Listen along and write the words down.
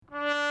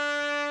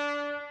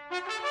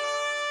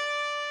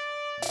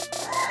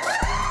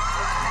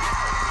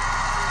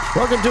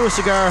Welcome to a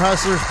Cigar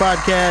Hustlers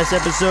podcast,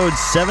 episode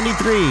 73.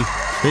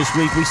 This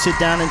week we sit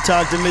down and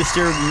talk to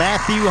Mr.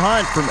 Matthew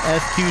Hunt from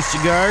FQ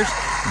Cigars,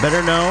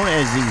 better known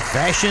as the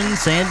Fashion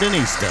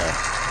Sandinista.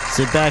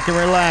 Sit back and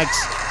relax.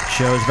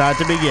 Show's about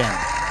to begin.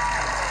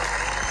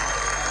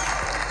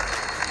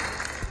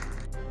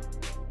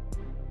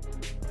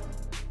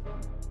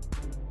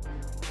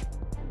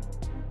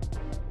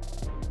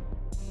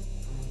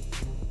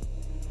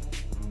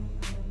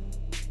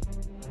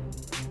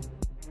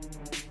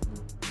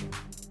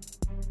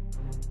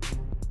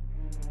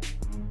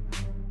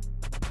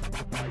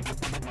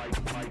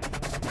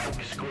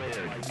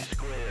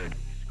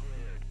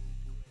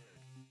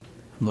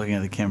 I'm looking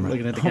at the camera.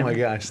 Oh my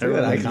gosh, look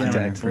at that eye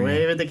contact.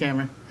 Wave at the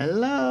camera.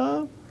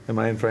 Hello. Am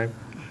I in frame?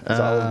 Is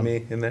all of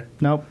me in there?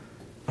 Nope.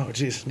 Oh,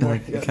 jeez.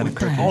 Kind of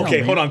crooked.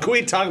 Okay, hold on. Can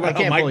we talk about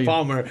how Mike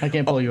Palmer I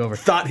can't pull you over.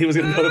 thought he was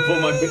going to be able to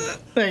pull my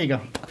There you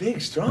go.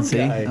 big, strong See?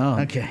 guy? Oh.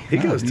 Okay. He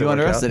goes to You work out.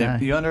 underestimated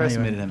him. You Yeah.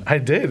 underestimated him. I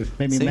did.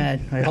 Made me See?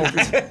 mad. I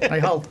hoped. I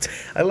hoped.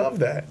 I love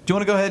that. Do you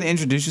want to go ahead and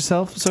introduce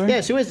yourself, sir?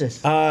 Yes, who is this?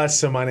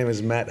 So my name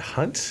is Matt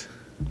Hunt.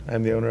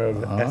 I'm the owner of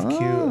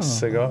FQ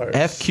Cigars.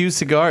 FQ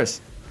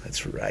Cigars.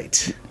 That's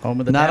right. Home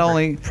of the Not Dapper.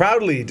 only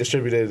Proudly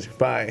distributed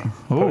by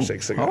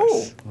Poshik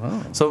Cigars.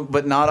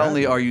 but not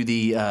only are you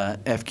the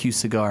FQ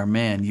cigar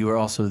man, you are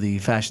also the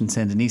fashion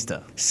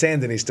sandinista.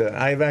 Sandinista.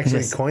 I've actually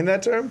Yes. coined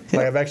that term.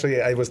 Like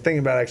I was thinking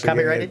about actually getting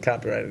Copyrighted? it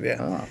copyrighted. Yeah.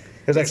 Oh.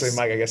 It was actually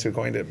Mike, I guess, who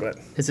coined it, but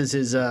This is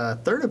his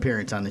third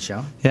appearance on the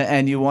show. Yeah,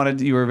 and you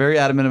were very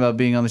adamant about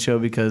being on the show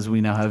because we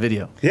now have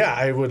video. yeah,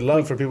 I would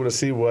love for people to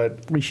see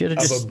what We should have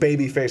of just a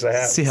baby face I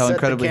have. See how set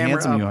incredibly the camera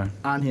handsome you up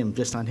are. on him,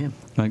 just on him.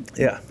 Like,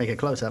 Yeah. Make it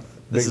close up.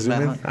 this Big is zoom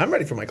Matt in. Hunt. I'm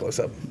ready for my close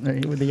up.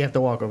 You have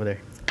to walk over there.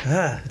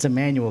 It's a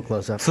manual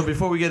close up. So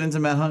before we get into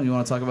Matt Hunt, you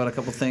want to talk about a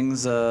couple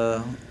things,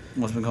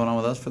 what's been going on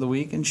with us for the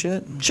week and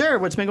shit? Sure.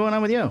 What's been going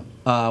on with you?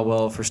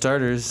 Well, for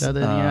starters...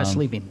 Other than you're not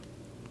sleeping.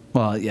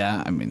 Well,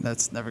 yeah, I mean,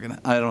 that's never going to...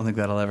 I don't think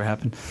that'll ever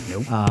happen.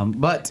 Nope.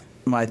 But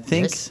I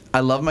think Yes.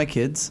 I love my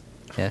kids.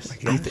 Yes.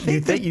 God.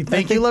 You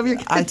think you love your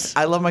kids?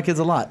 I love my kids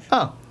a lot.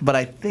 Oh. But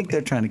I think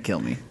they're trying to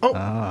kill me.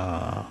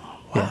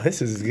 Wow,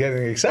 this is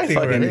getting exciting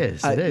Fuck, it already.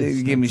 is.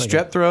 They gave me It's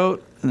like strep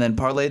throat and then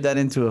parlayed that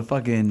into a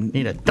fucking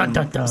Need a dun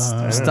dun dun.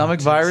 stomach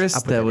virus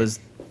I'll put that that was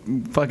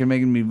fucking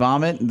making me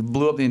vomit and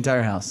blew up the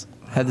entire house.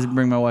 Had to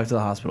bring my wife to the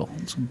hospital.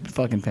 It's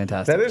fucking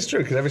fantastic. That is true,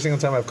 because every single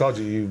time I've called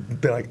you,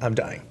 you've been like, I'm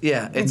dying.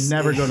 Yeah, it's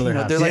Never go to their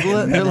house. They're like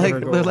Yeah, they're never like go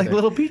they're over like there.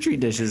 little petri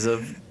dishes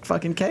of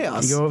fucking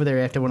chaos. You go over there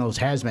after one of those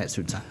hazmat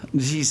suits on.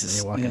 Jesus.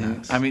 You're walking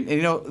out. I mean,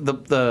 you know,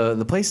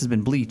 the place has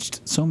been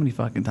bleached so many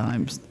fucking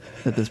times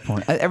at this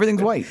point.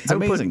 Everything's white. It's I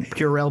would amazing. put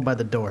Purell by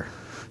the door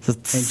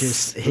and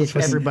just hit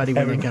everybody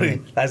when they come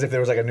in. As if there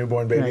was like a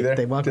newborn baby Right, there.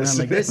 they walk around Just-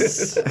 like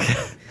this.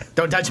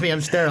 Don't touch me,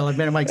 I'm sterile. I've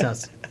been at Mike's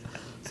house.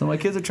 So my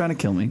kids are trying to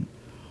kill me,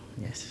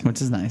 Yes.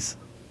 which is nice.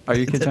 Are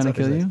your kids That's trying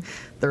to what kill it you? is.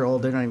 They're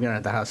old. They're not even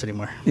at the house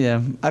anymore.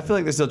 Yeah, I feel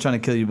like they're still trying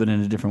to kill you, but in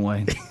a different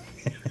way.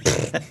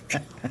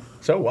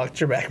 So watch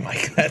your back,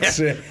 Mike. That's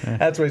it.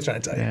 That's what he's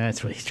trying to tell you. Yeah,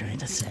 that's what he's trying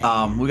to say.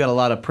 We got a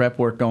lot of prep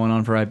work going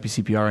on for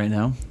IPCPR right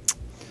now,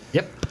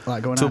 Yep. A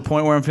lot going to a on.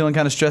 point where I'm feeling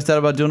kind of stressed out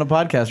about doing a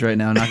podcast right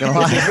now. Not gonna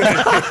lie.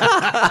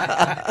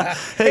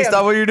 Hey,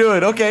 stop what you're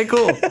doing. Okay,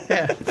 cool.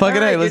 Yeah. Fucking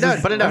All right, A. Let's you're done.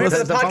 just, Put it down. Maybe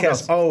Let's for the the phone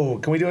podcast. calls. Oh,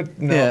 can we do it?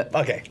 No. Yeah.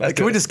 Okay. Let's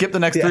Can we just skip the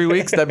next 3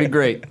 weeks? That'd be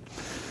great.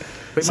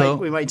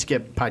 We might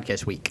skip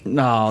podcast week.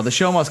 No, the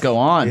show must go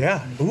on.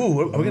 Yeah.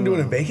 Ooh, are we gonna do it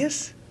in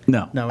Vegas?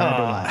 No. No, we're not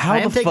doing live. how I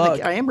am the taking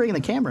fuck- I am bringing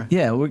the camera.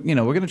 Yeah, we're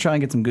gonna try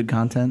and get some good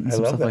content and I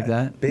some love stuff like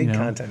that. Big you know.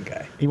 content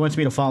guy. He wants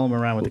me to follow him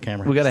around with the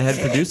camera. We got a head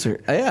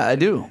producer. Yeah, I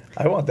do.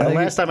 I want The that.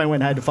 last time I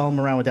went, I had to follow him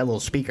around with that little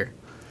speaker.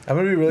 I'm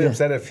gonna be really Yeah.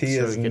 upset if he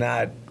So is we could-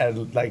 not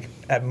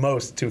at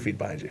most 2 feet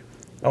behind you.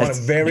 I want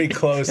him very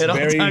close, At all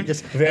very, times,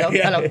 just, very.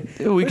 hello.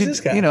 We Who's could, this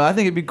guy? I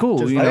think it'd be cool.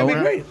 Just You follow know,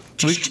 him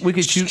around. we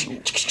could shoot.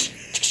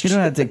 You don't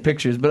have to take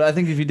pictures, but I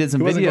think if you did some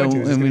He wasn't video going to,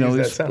 he was and gonna we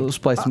use that sound. we'll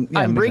splice some. Yeah,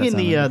 I'm make bringing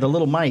that sound. the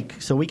little mic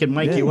so we can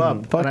mic Yeah. you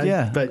up. Fuck but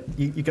yeah. But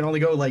you can only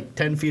go like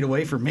 10 feet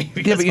away from me. Yeah,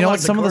 because but you know how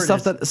what? long the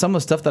cord is. Some of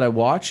the stuff that I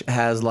watch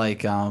has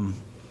like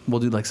we'll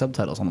do like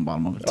subtitles on the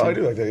bottom of it too. Oh, I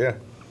do like that. Yeah.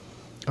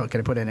 Oh, can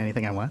I put in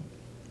anything I want?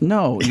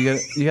 No, you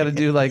got to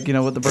do like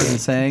what the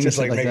person's saying. Just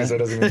and like shit making so it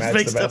that. doesn't even Just match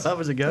make the stuff best. up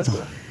as it goes.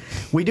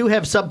 We do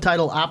have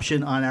subtitle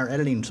option on our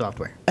editing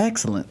software,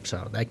 Excellent.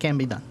 so that can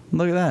be done.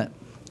 Look at that.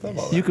 Love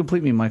all You that.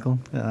 complete me, Michael.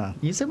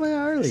 You said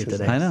well earlier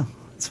today. I know.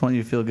 It's when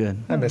you feel good.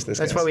 I miss this.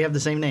 That's guys. why we have the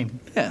same name.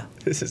 Yeah.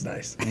 This is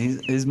nice.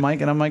 He's Mike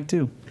and I'm Mike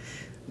too.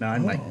 No,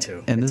 I'm Mike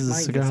too. And this It's is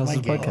Mike- Cigar it's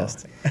Hustlers Mike.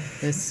 podcast.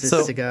 This is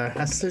So- Cigar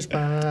Hustlers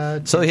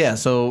podcast. So yeah,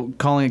 so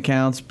calling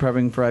accounts,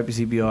 prepping for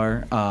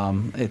IPCPR,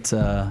 it's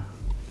a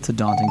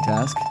daunting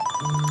task.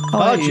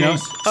 Oh, hey, you know, jeez.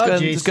 just, Oh, go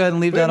ahead, jeez. just go ahead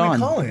and leave Wait, that we on.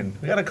 call in.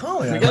 We got a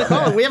call in. We got a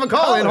call. We have a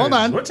call in. Hold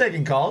on. We're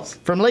taking calls.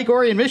 From Lake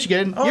Orion,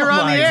 Michigan. You're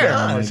on my the air.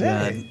 God. Oh my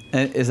Hey. God.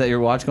 And is that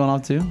your watch going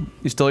off too?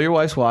 You stole your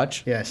wife's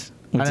watch. Yes.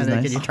 Which I don't is know.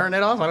 nice. Can you turn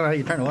that off? I don't know how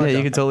you turn the watch Yeah, you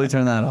off. could totally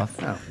turn that off.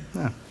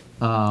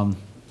 Oh,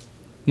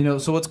 no.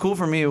 So what's cool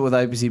for me with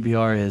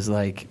IPCPR is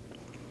like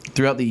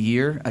throughout the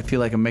year, I feel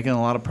like I'm making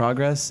a lot of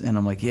progress, and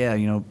I'm like, yeah,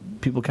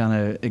 people kind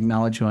of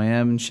acknowledge who I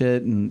am and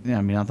shit. And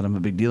I mean, not that I'm a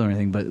big deal or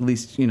anything, but at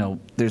least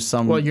there's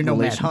some. Well, you're no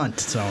Matt relation. Hunt,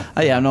 so.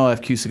 Oh, yeah, I'm no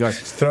FQ Cigars.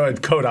 Throw a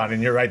coat on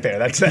and you're right there.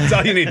 That's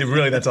all you need to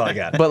really. That's all I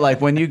got. But like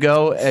when you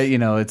go,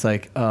 it's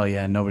like, oh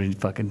yeah, nobody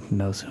fucking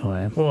knows who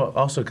I am. Well,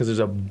 also because there's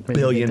a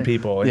billion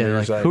people. And Yeah, you're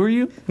like, just who are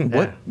you?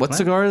 What What?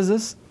 cigar is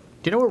this?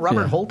 Do you know where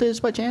Robert Yeah. Holt is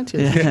by chance?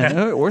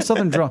 Yeah, or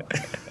Southern Draw.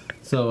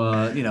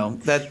 So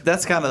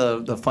that's kind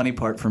of the funny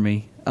part for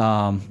me.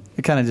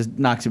 It kind of just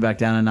knocks you back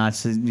down a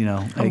notch.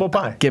 Humble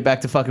pie. Get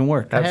back to fucking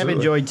work. I have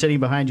Absolutely. enjoyed sitting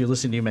behind you,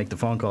 listening to you make the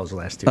phone calls the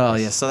last 2 Oh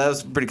days. yeah, so that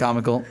was pretty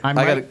comical. I'm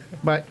I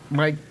Mike,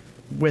 Mike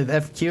with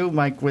FQ,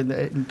 Mike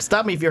with.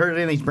 Stop me if you heard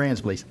any of these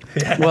brands, please.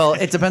 Well,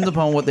 it depends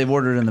upon what they've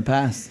ordered in the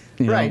past.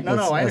 Right. No,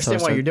 That's- I that's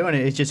understand how why I you're doing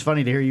it. It's just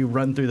funny to hear you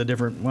run through the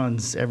different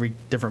ones, every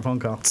different phone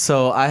call.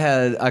 So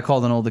I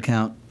called an old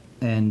account,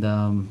 and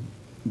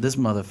this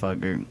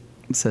motherfucker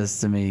says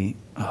to me,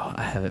 "Oh,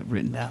 I have it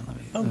written down. Let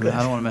me. good. I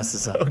don't want to mess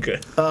this up." Okay.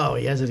 Oh,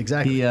 he has it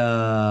exactly.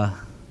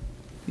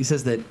 He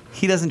says that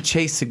he doesn't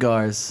chase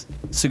cigars.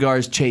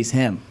 Cigars chase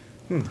him.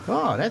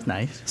 Oh, that's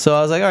nice. So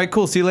I was like, all right,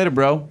 cool. See you later,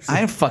 bro.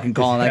 I ain't fucking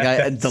calling that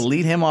guy.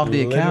 Delete him off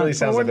the Literally account.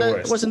 sounds like the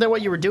worst. Wasn't that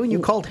what you were doing? You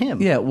called him.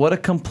 Yeah, what a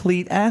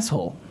complete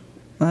asshole.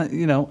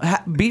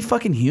 Be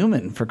fucking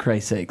human, for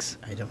Christ's sakes.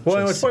 I don't. Well, chase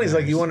and what's funny is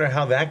like cigars. you wonder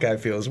how that guy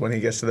feels when he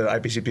gets to the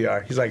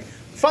IPCPR. He's like,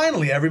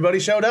 finally, everybody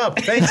showed up.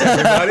 Thanks,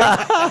 everybody.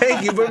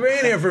 Thank you for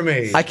being here for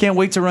me. I can't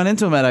wait to run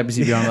into him at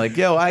IPCPR. I'm like,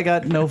 yo, I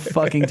got no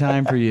fucking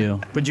time for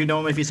you. Would you know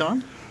him if you saw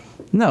him?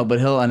 No, but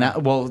he'll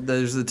well,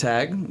 there's the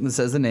tag that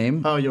says the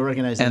name Oh, you'll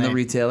recognize and the name.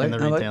 retailer. And the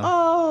I'm like, retailer.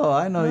 oh,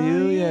 I know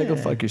you. Yeah, go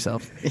yeah. fuck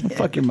yourself.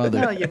 Fuck your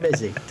mother. No, you're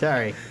busy.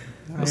 Sorry.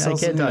 I sell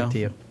can't some, talk to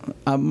you.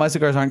 My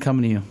cigars aren't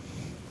coming to you.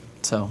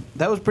 So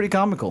that was pretty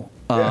comical.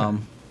 Yeah.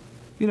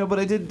 But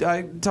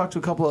I talked to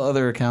a couple of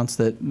other accounts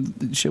that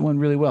shit went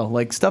really well.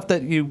 Like stuff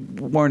that you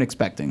weren't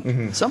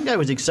expecting. Some guy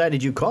was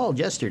excited you called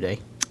yesterday.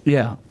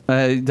 Yeah.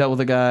 I dealt with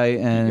a guy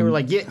and You were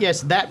like,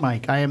 yes, that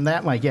Mike. I am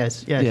that Mike.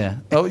 Yes, yes. yeah.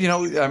 Oh,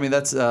 I mean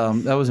that's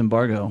that was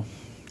embargo.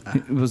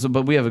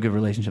 But we have a good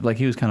relationship. Like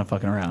he was kind of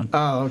fucking around.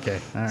 Oh, okay.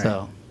 All right.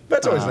 So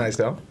That's always nice,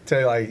 though.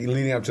 To like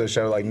leading up to the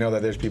show, like know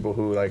that there's people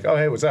who like, oh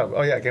hey, what's up?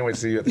 Oh yeah, I can't wait to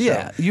see you at the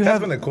Yeah, show. you That's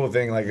have- been the cool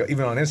thing. Like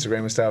even on Instagram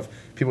and stuff,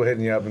 people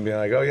hitting you up and being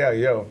like, oh yeah,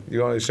 yo, you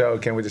going to the show?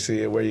 Can't wait to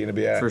see you. Where are you gonna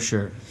be at? for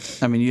sure.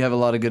 I mean, you have a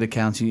lot of good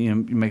accounts. You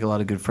make a lot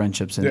of good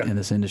friendships Yeah. in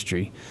this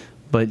industry.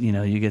 But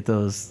you get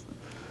the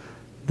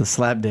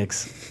slap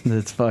dicks.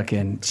 That's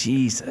fucking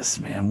Jesus,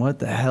 man. What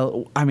the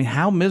hell? I mean,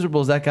 how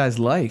miserable is that guy's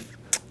life?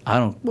 I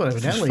don't. Well, just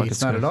evidently, fucking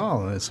it's not at screw-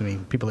 all. I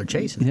mean, people are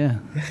chasing. Yeah,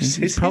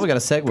 he's probably got a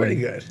Segway. pretty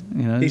good.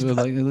 He's He's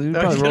like, he he's probably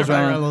rolls gonna ride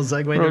around, on a little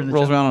Segway during the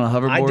rolls show. around on a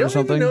hoverboard I or don't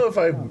something. even know if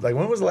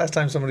when was the last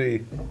time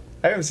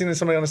I haven't seen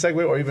somebody on a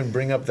Segway or even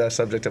bring up the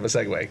subject of a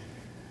Segway.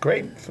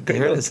 Great Here it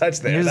little is. touch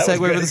there. Here's a That was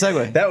Segway good. with a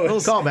Segway. That was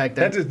Little callback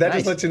there. That just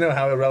Nice. lets you know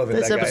how irrelevant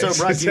This that guy episode is.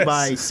 brought to you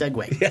by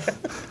Segway.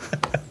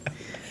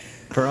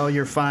 For all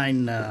your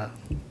fine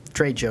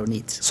trade show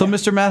needs. So,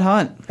 Mr. Matt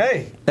Hunt,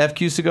 Hey,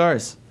 FQ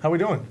Cigars, how we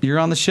doing? you're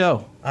on the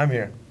show. I'm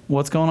here.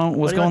 What's going on? What's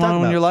What do you wanna going talk on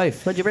in about? your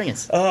life? What'd you bring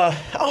us?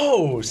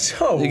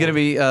 So You're gonna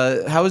be.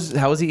 How was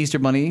the Easter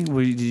Bunny?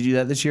 Did you do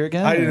that this year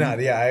again? I or- did not.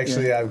 Yeah,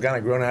 I've kind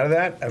of grown out of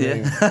that. I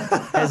mean,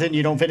 Yeah. As in,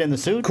 you don't fit in the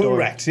suit? or-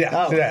 correct.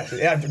 Yeah, Oh.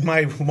 yeah.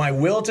 My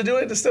will to do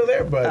it is still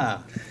there,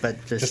 but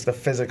But just the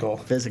physical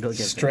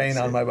gets strain in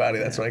the on suit. my body.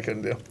 That's what I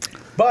couldn't do.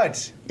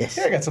 But Yes.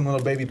 here I got some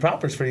little baby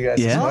poppers for you guys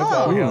Yeah? to smoke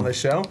while we're here Ooh. on the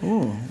show.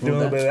 Ooh, Do a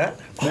little bit of that.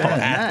 Very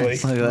athlete.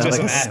 nice. Look at that, Just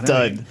like an a athlete.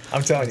 stud.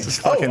 I'm telling you.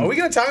 fucking Are we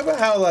gonna talk about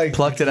how like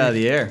Plucked it out of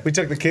the air. we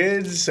took the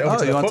kids over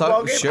to you the want to football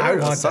talk? game? Sure. I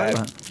want let's talk that.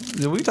 about it.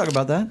 Yeah, we can talk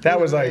about that. That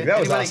was anybody,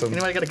 awesome. awesome.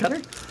 Anybody got a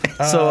cutter?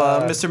 So,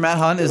 Mr. Matt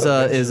Hunt is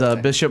a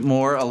Bishop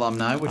Moore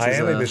alumni, which I is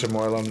am a Bishop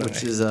Moore alumni.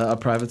 which is a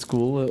private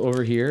school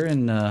over here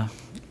in.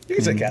 You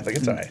can say Catholic.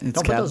 It's all right. It's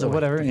Don't put those Catholic, away.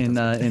 whatever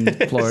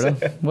in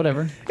Florida,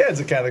 whatever. Yeah, it's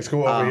a Catholic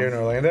school over here in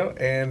Orlando,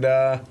 and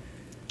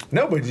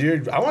no, but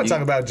I want to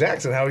talk about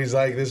Jackson, how he's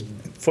like this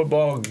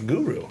football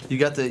guru. You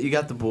got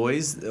the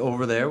boys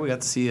over there. We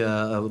got to see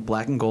a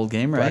black and gold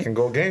game, right? Black and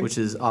gold game. which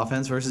is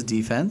offense versus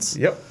defense.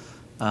 Yep.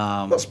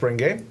 Little spring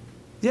game.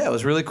 Yeah, it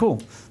was really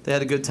cool. They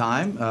had a good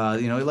time.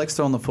 He likes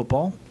throwing the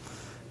football,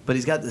 but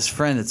he's got this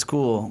friend at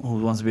school who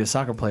wants to be a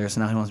soccer player. So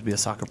now he wants to be a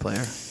soccer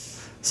player.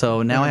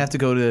 So now I have to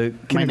go to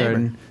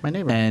kindergarten My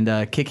neighbor.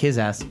 and kick his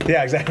ass.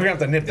 Yeah, exactly. We're gonna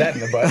have to nip that in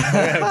the bud. We're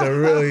gonna have to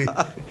really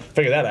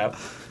figure that out.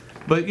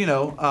 But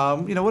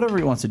whatever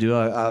he wants to do,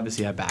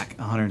 obviously I back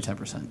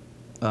 110%,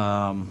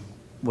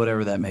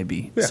 whatever that may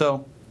be. Yeah.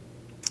 So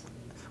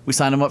we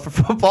signed him up for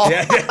football.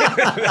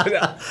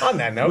 Yeah. On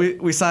that note,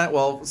 We signed.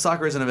 Well,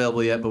 soccer isn't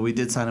available yet, but we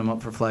did sign him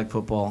up for flag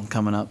football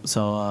coming up.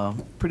 So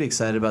pretty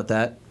excited about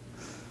that.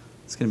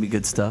 It's gonna be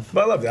good stuff.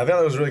 but I loved it. I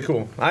thought it was really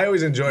cool. I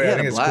always enjoy it. We I had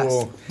think a it's blast.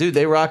 cool. Dude.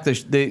 They rocked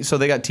so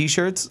they got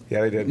T-shirts.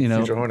 Yeah, they did. You know,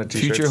 Future Hornet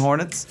t-shirts. Future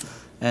Hornets,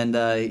 and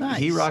Nice.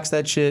 he rocks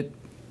that shit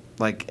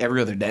like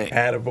every other day.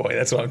 Attaboy.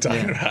 That's what I'm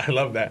talking Yeah. about. I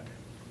love that.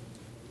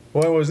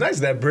 Well, it was nice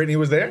that Brittany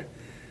was there.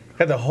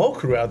 Had the whole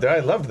crew out there. I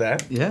loved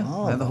that. Yeah,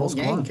 Oh, and the whole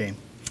gang squad. came.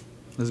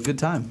 It was a good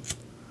time.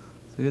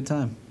 It's a good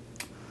time.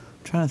 I'm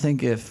trying to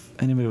think if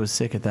anybody was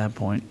sick at that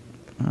point.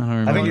 I don't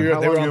remember. I think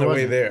they were long on their was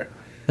way it? there.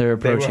 They were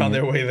approaching. They were on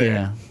their way there.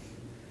 Yeah.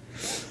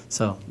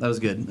 So that was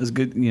good. It was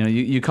good. You know,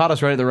 you caught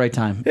us right at the right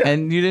time,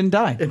 and you didn't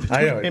die.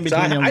 I know. In So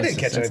between I illnesses, didn't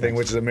catch that's anything, nice.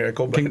 which is a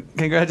miracle. But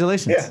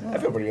Congratulations. yeah, I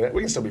feel pretty good.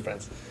 We can still be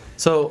friends.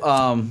 So,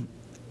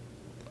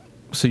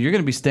 so you're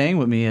going to be staying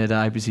with me at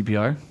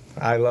IPCPR.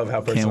 I love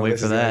how personal wait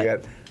this for is going to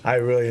that. get. I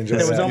really enjoy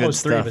There that. was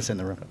almost three of stuff. us in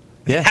the room.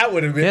 Yeah, That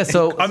would have been. Yeah,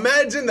 so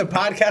imagine the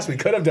podcast we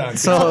could have done.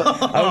 So-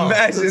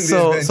 imagine the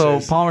so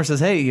adventures. Palmer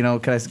says, "Hey, you know,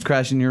 can I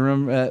crash in your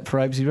room for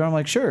IPCPR?" I'm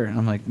like, "Sure."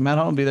 I'm like, "Matt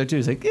Hunt will be there too."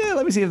 He's like, "Yeah,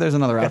 let me see if there's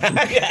another option."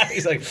 Yeah,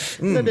 he's like,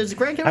 So does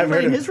Greg have I've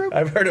heard anybody in of, his room?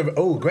 I've heard of.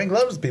 Oh, Greg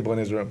loves people in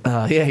his room.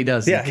 Yeah, he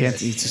does. Yeah, He's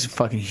just a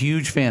fucking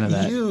huge fan of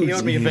that. He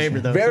owed me a favor,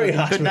 though. Very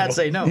so he could not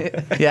hospitable. say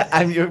no.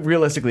 Yeah,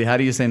 realistically, how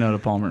do you say no to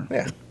Palmer?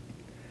 Yeah.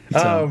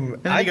 And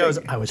then he goes,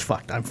 think- I was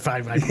fucked. I'm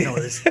fine. I know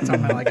this.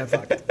 Somehow I got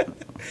fucked.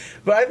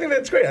 But I think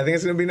that's great. I think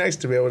it's going to be nice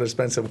to be able to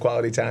spend some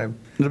quality time.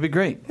 It'll be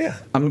great. Yeah.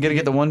 I'm gonna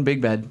get the one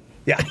big bed.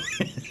 Yeah.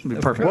 It'll be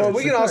perfect. Well,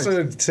 we can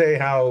also say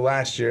how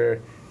last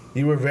year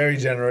you were very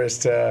generous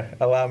to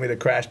allow me to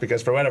crash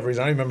because for whatever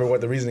reason, I don't remember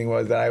what the reasoning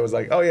was, that I was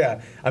like, oh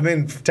yeah, I'm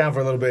in town for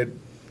a little bit.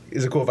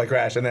 Is it cool if I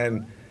crash? And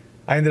then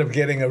I ended up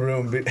getting a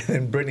room,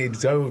 and Brittany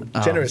so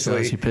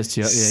generously so she pissed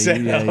you off. Yeah,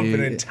 set up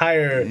an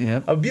entire,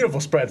 Yep. a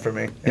beautiful spread for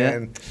me. Yeah.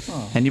 And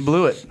And you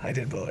blew it. I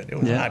did blow it. It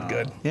was Yeah. not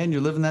good. Yeah, and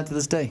you're living that to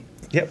this day.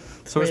 Yep.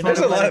 So we're There's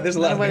smoking. a lot Not of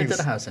invited to things.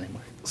 the house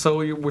anymore. So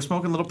we're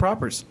smoking little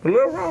proppers. A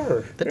little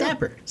wrong. The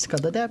Dapper. It's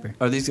called the Dapper.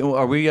 Are these?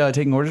 Are we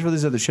taking orders for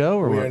these at the show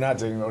or We what? are not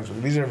taking orders.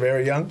 These are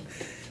very young.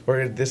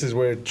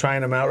 We're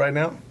trying them out right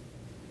now,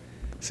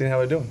 seeing how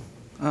they're doing.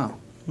 Oh,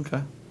 okay.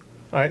 All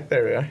right,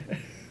 there we are.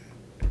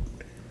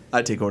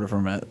 I'd take order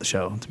from them at the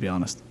show, to be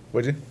honest.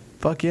 Would you?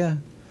 Fuck yeah.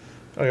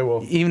 Okay,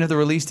 well, Even if the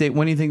release date,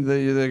 when do you think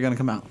they're going to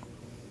come out?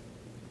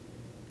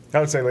 I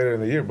would say later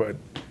in the year, but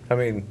I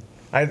mean,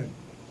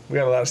 we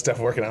got a lot of stuff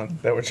working on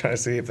that we're trying to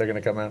see if they're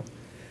going to come out.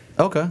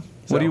 Okay.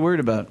 So- What are you worried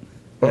about?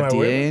 What am I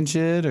worried FDA about? and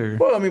shit, or?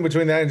 Well, I mean,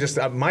 between that and just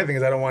my thing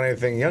is I don't want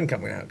anything young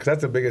coming out because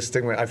that's the biggest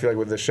stigma I feel like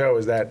with the show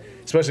is that,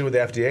 especially with the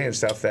FDA and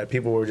stuff, that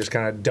people were just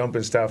kind of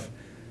dumping stuff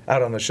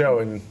out on the show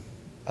and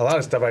a lot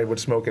of stuff I would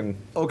smoke and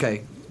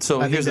Okay. So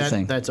I here's think the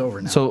thing. That's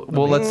over now. So,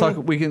 well, let's talk.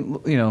 We can,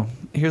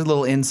 here's a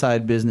little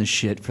inside business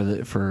shit for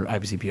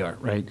IPCPR,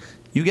 right?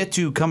 You get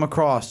to come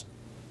across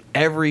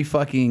every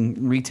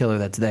fucking retailer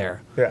that's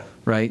there, yeah.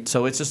 right?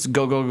 So it's just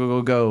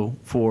go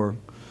for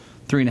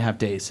 3.5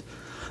 days.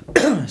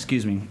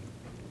 Excuse me.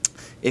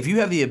 If you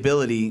have the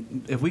ability,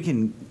 if we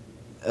can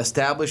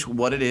establish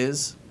what it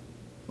is,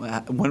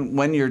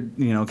 when you're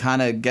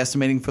kind of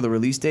guesstimating for the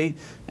release date,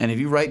 and if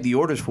you write the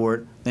orders for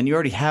it, then you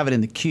already have it in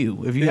the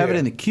queue. If you have it Yeah.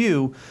 in the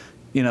queue,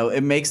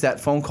 it makes that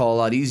phone call a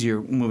lot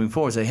easier moving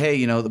forward. Say,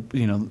 hey,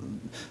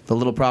 the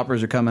little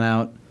proppers are coming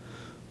out.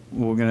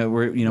 We have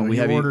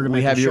order to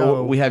make a your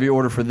show. we have your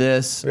order for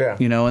this. Yeah.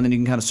 And then you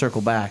can kind of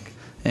circle back.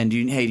 And do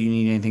you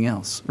need anything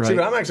else? Right. See,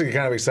 but I'm actually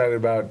kind of excited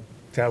about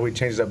how we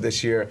changed it up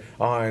this year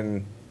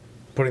on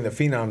putting the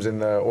phenoms in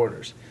the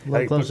orders. A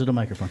little closer to the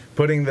microphone.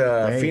 Putting the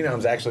There you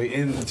phenoms actually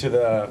into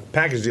the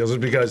package deals is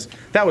because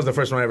that was the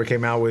first one I ever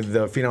came out with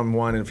the phenom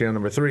 1 and phenom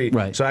number 3.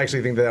 Right. So I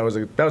actually think that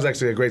was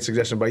actually a great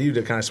suggestion by you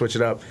to kind of switch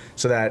it up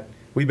so that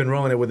we've been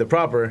rolling it with the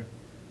proper.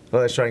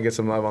 Well, let's try and get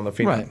some love on the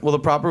phenom. Right. Well, the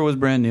propper was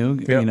brand new.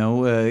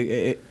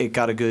 Yep. It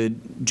got a good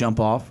jump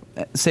off.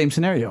 Same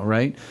scenario,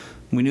 right?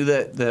 We knew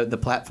that the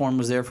platform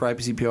was there for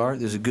IPCPR.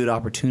 There's a good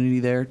opportunity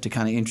there to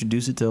kind of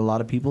introduce it to a lot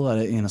of people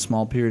in a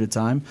small period of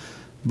time.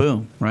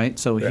 Boom, right?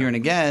 So here and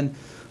again,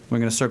 we're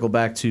going to circle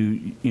back to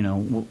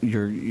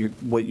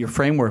what your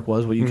framework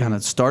was, what you kind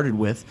of started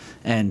with,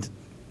 and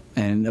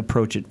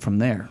approach it from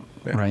there,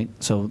 right?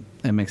 So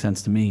it makes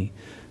sense to me,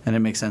 and it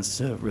makes sense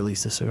to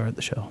release the cigar at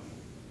the show.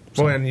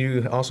 So, Well, and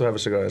you also have a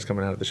cigar that's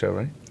coming out at the show,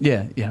 right?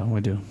 yeah,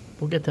 we do.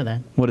 We'll get to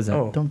that. What is that?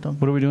 Oh. Don't.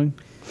 What are we doing?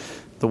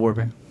 The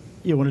Warbear.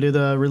 You want to do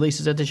the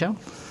releases at the show?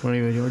 You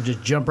want to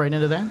just jump right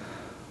into that?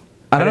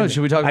 I don't know. didn't-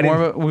 Should we talk I more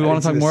didn't- about? We I want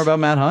didn't to talk see more this. about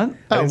Matt Hunt.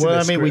 I Oh, didn't see well,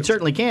 the I mean, we script.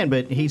 certainly can,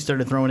 but he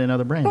started throwing in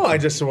other brands. Oh,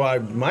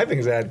 my thing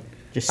is that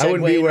Just I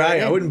wouldn't be segueing where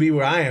right I in. wouldn't be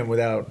where I am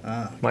without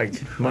my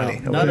money.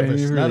 None of us.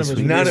 You're None of really us.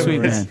 sweet. None of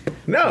Sweet us. man.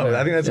 No,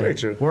 I think that's very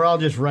true. We're all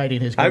just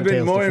riding his I've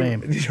been coattails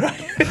more, to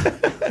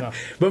fame.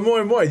 but more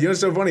and more. You know, it's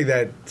so funny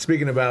that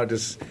speaking about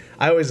just,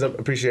 I always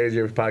appreciated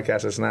your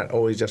podcast. It's not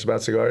always just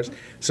about cigars.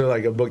 So,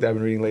 like a book that I've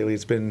been reading lately,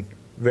 it's been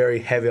very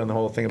heavy on the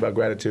whole thing about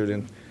gratitude,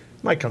 and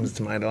Mike comes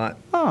to mind a lot.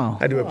 Oh,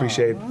 I do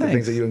appreciate the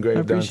things that you and Gray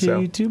have done. appreciate So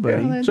you too,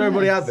 buddy. Yeah. So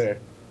everybody out there,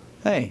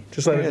 hey,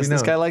 Just let it be this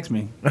known. guy likes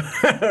me.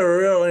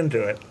 real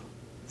into it.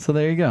 So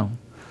there you go.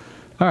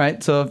 All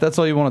right. So if that's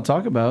all you want to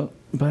talk about,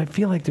 but I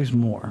feel like there's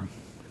more.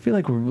 I feel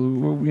like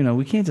we're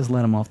we can't just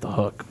let him off the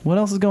hook. What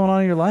else is going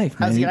on in your life,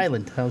 man? How's the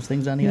island? How's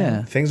things on the Yeah.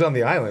 island? Things on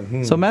the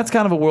island. So Matt's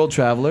kind of a world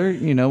traveler.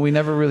 We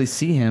never really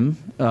see him.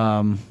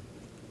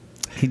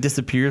 He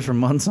disappears for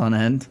months on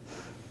end.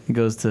 He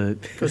goes to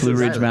Goes to Blue his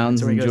Ridge island.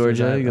 Mountains That's where in he goes to his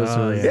Georgia. He island. goes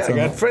Oh, to yeah.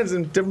 yeah, I got friends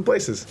in different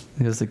places.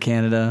 he goes to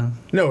Canada.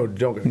 No,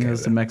 don't go to He goes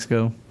to Canada.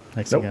 Mexico.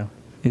 Mexico. Nope.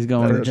 He's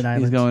going. Virgin He's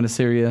Islands. going to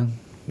Syria.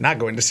 Not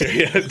going to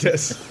Syria.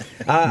 Just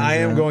I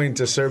am going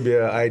to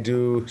Serbia. I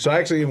do. So I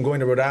actually am going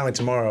to Rhode Island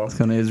tomorrow.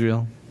 Going to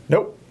Israel.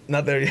 Nope,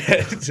 not there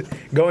yet.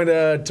 Going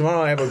to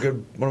tomorrow. I have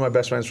one of my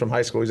best friends from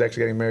high school. He's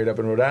actually getting married up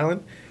in Rhode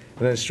Island,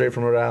 and then straight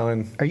from Rhode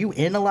Island. Are you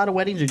in a lot of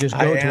weddings or just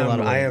go to a lot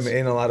of I weddings? am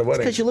in a lot of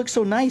weddings. Because you look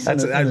so nice.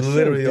 That's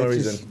literally the only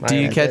reason. Do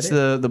you catch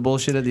the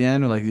bullshit at the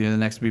end, or like you're the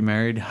next to be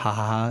married? Ha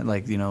ha ha!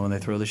 Like when they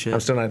throw the shit.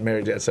 I'm still not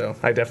married yet, so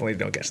I definitely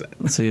don't catch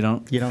that. So you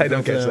don't. I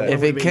don't catch that.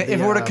 If it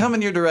were to come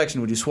in your direction,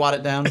 would you swat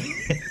it down?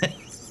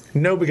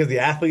 No, because the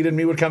athlete in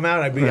me would come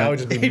out. I would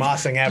just be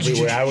mossing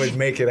everywhere. I would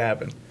make it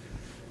happen.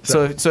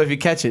 So if you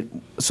catch it,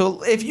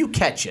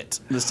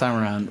 this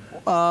time around,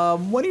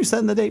 when are you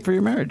setting the date for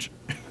your marriage?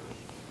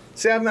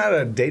 See, I'm not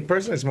a date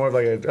person. It's more of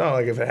like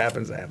if it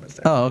happens, it happens.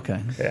 Oh,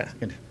 okay. Yeah.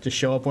 Just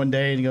show up one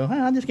day and go,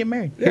 I'll just get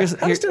married.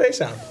 How does today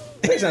sound?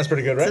 Today sounds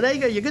pretty good, right?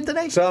 Today, you good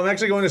today? So I'm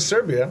actually going to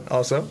Serbia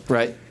also.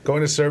 Right.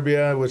 Going to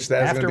Serbia, which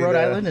that's After going to be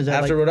Rhode Island? Is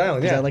that after Rhode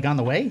Island, yeah. Is that like on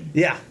the way?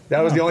 Yeah,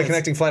 that was the only that's-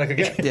 connecting flight I could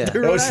get. Yeah. To That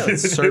Rhode was- Island.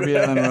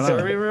 Serbia and Rhode Island.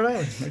 Serbia, Rhode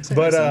Island. Makes sense.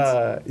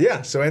 But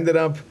yeah, so ended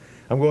up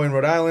I'm going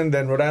Rhode Island,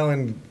 then Rhode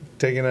Island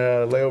taking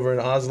a layover in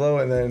Oslo,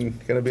 and then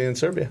going to be in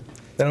Serbia.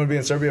 Then I'm going to be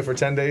in Serbia for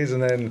 10 days,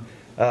 and then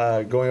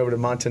going over to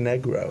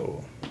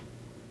Montenegro.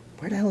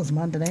 Where the hell is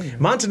Montenegro?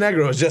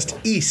 Montenegro is just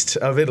east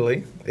of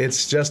Italy.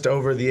 It's just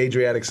over the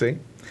Adriatic Sea.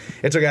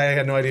 It's okay. I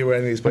had no idea where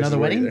any of these places Another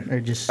were wedding? either. Or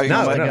just Are you,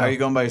 No, going, no. are you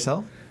going by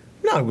yourself?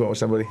 No, I'm going with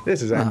somebody.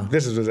 This is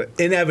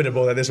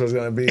inevitable that this was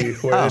going to be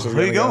where this was who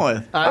are going you to go. going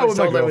with? I was with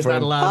my told I was not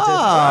girlfriend. allowed to.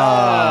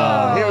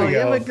 Oh, here we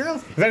yeah, go. my girl.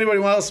 If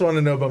anybody else want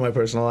to know about my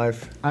personal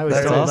life, I was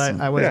That's told awesome.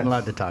 I wasn't Yeah.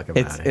 allowed to talk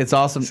about it. It's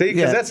awesome. see,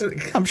 because Yeah. that's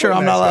I'm sure what a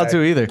I'm not nice allowed guy.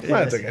 to either.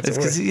 Well, that's okay. It's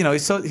because he's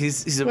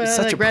Well,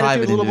 such that a gratitude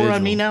private a little more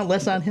on me individual. now,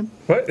 less on him.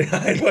 What?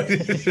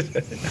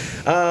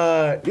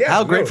 Yeah.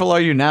 How no. grateful are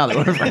you now that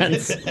we're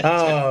friends?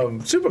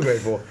 Super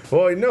grateful.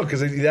 Well, no,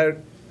 because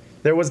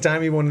there was a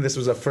time even when this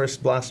was a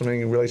first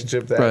blossoming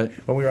relationship that Right.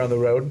 when we were on the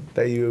road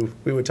that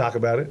we would talk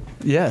about it.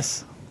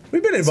 Yes.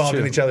 We've been involved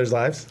in true. each other's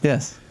lives.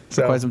 Yes. For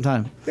So- quite some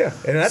time. Yeah,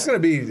 and that's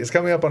it's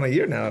coming up on a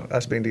year now,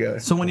 us being together.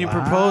 So when you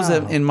propose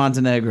in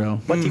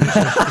Montenegro, What TV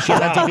show? Is she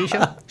on a TV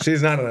show?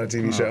 She's not on a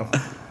TV show.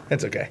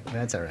 It's okay.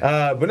 That's all right.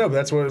 But no, but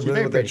that's very what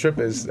that pretty. trip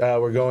is.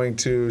 We're going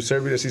to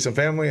Serbia to see some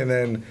family, and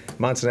then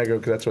Montenegro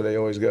because that's where they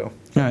always go.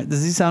 all right,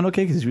 does he sound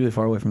okay? Because he's really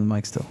far away from the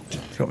mic still. You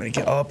want me to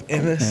get up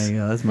in this? There you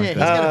go. That's Yeah, much he's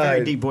better. got a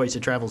very deep voice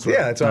that travels with.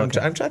 Yeah, that's what Okay.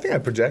 I think I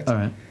project. All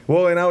right.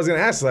 Well, and I was going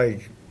to ask,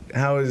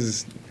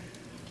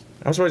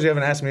 I'm surprised you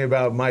haven't asked me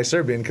about my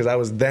Serbian because I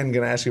was then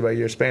going to ask you about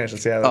your Spanish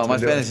and see how that's Oh, my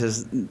been doing. Spanish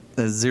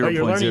is Oh,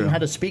 you're learning 0.0. how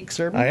to speak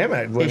Serbian? I am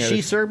at. Is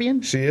she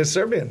Serbian? She is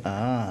Serbian.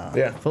 Ah,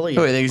 Yeah. fully.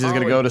 Oh, you think he's just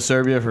going to go to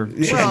Serbia for 10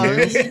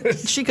 years? Well,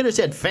 she could have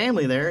said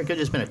family there. It could have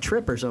just been a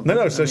trip or something.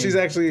 No, so I mean- she's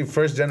actually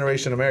first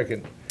generation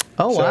American.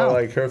 Oh, so, wow.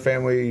 like, her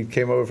family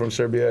came over from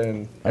Serbia,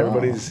 and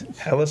everybody's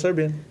hella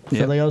Serbian. So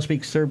Yeah. they all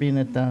speak Serbian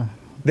at the.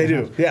 They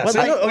do, yeah. Well, So,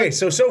 like- okay,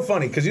 so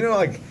funny because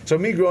so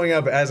me growing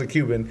up as a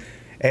Cuban,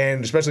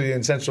 and especially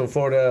in Central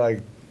Florida, like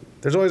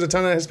there's always a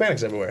ton of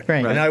Hispanics everywhere,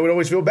 Right. and I would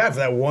always feel bad for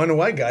that one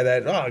white guy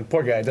that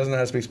poor guy doesn't know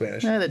how to speak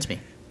Spanish. That's me.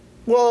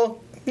 Well,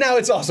 now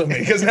it's also me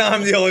because now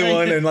I'm the only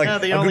one, and like Now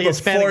the a only group of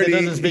Hispanic that 40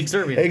 doesn't speak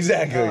Serbian.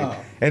 Exactly, Oh.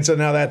 and so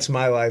now that's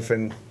my life,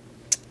 and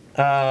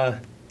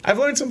I've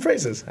learned some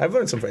phrases.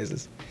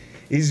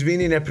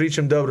 Izvini, ne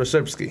pričam dobro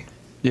srpski.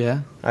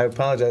 Yeah. I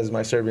apologize,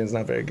 my Serbian's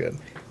not very good.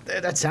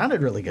 That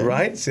sounded really good.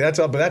 Right? See, that's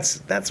all. But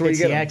that's where It's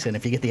you get the 'em. accent.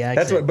 If you get the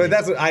accent.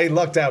 That's what I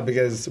lucked out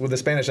because with the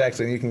Spanish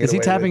accent you can get Is he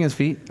away tapping with his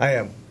feet? I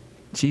am.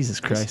 Jesus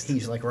Christ.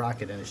 He's like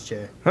rocking in his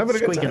chair. Having a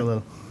good Squeaking time. a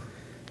little.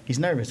 He's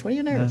nervous. Why are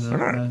you nervous?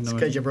 It's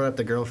because you brought up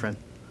the girlfriend.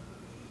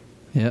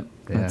 Yep.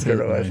 That's Good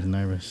it. life. He's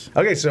nervous.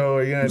 Okay, so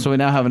are you gonna? So we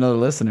now have another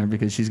listener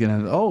because she's going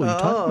to, you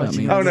talked about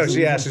me. Oh no,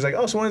 she asked. She's like,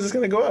 oh, so when is this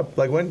gonna go up?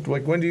 Like when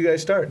do you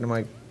guys start? And I'm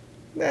like,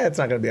 it's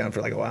not gonna be on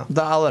for like a while.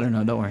 I'll let her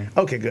know. Don't worry.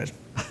 Okay, good.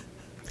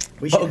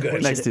 We should, good. we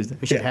Next should- Tuesday.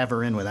 We should Yeah. have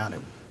her in without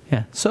him.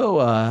 Yeah. So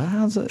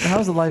how's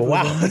the life?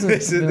 Wow, how's it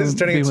this is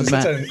turning being into with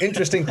such Matt? an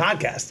interesting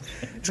podcast.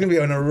 It's gonna be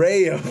an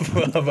array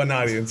of an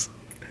audience.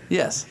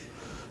 Yes.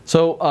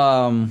 So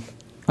all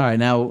right,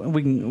 now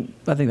we can.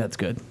 I think that's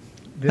good.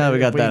 Now we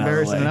got that out of the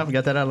embarrassing way. enough. We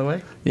got that out of the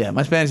way. Yeah,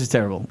 my Spanish is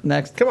terrible.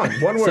 Next. Come on,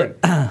 one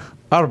word.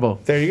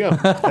 Arbo. There you go.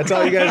 That's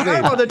all you guys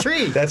need. Oh, the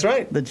tree. That's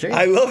right. The tree.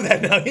 I love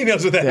that now. He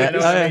knows what that Yeah. I know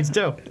is. what Oh, it yeah. means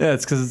too. Yeah,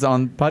 it's because it's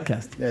on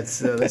podcast. That's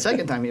the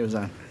second time he was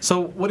on. So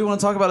what do you want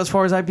to talk about as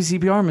far as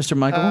IPCPR, Mr.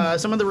 Michael?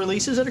 Some of the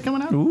releases that are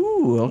coming out.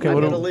 Ooh, okay. I've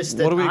What got a are, list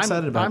what that are we I'm-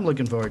 excited about? I'm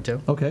looking forward to.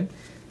 Okay.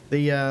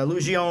 The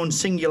Lugione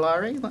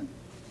Singulare.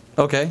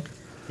 Okay.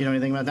 You know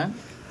anything about that?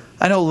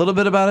 I know a little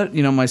bit about it.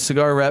 You know, my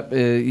cigar rep.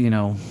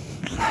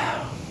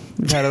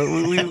 We got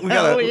a we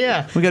got Oh, a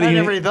yeah. we got a I unique,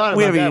 never even thought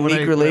we about have a that when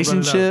unique I brought it up.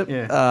 relationship.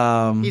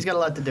 Yeah. He's got a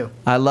lot to do.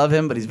 I love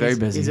him, but he's very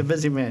busy. He's a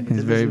busy man. He's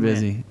a very man.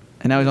 busy.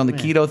 And now he's on the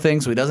keto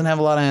thing, so he doesn't have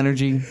a lot of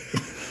energy.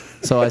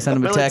 So I sent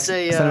him a Well, text.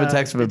 it's Sent him a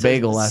text of a it's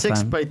bagel last 6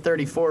 time. by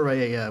 34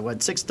 by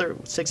what? 6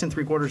 and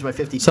 3/4 by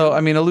 50. So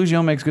I mean,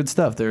 Illusion makes good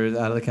stuff. They're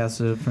out of the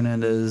Casa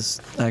Fernandez,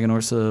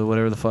 Aganorsa,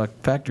 whatever the fuck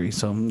factory.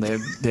 So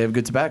they have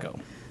good tobacco.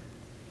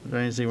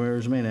 Trying to see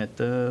where's made at.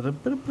 The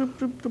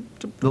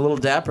little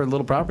Dapper,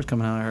 little Proper's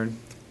coming out, I heard.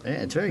 Yeah,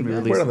 it's very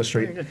good. Word on the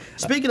street.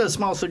 Speaking of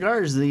small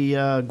cigars, the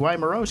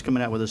Guaymaro's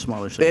coming out with a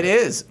smaller cigar. It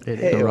is. It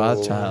The is.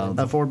 Rothschild.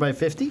 A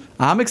 4x50?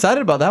 I'm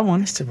excited about that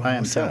one. I am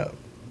What's too. up?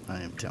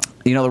 I am too.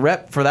 You know, the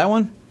rep for that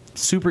one,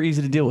 super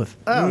easy to deal with.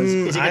 Oh, is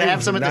he going to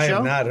have some at the I show?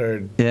 have not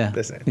heard Yeah.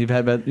 this name. You've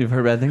heard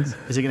bad things?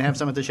 Is he going to have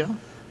some at the show?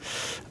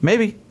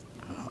 Maybe.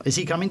 Is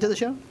he coming to the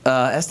show?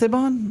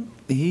 Esteban,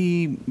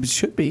 he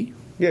should be.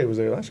 Yeah, he was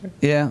there last year.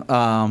 Yeah.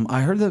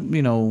 I heard that,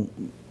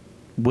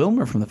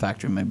 Wilmer from the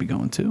factory might be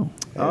going too.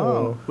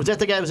 Oh. Was that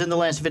the guy who was in the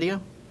last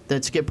video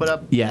that Skip put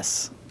up?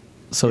 Yes.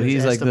 So It was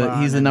he's like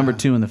Esteban he's the and, number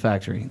 2 in the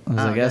factory. It was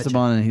like gotcha.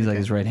 Esteban, and he's like Okay.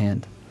 his right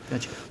hand.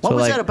 Gotcha. What So,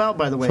 was like- that about,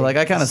 by the way? So like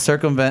I kind of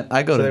circumvent.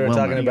 I go So to they were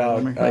Wilmer. talking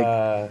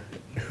about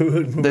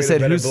who They made said a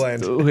better who's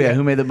blend.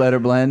 who made the better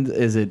blend?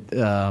 Is it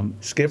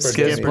Skip or Skip's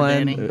Danny?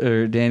 blend Danny?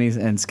 or Danny's?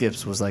 And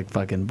Skip's was like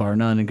fucking bar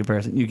none in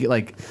comparison. You get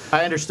like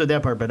I understood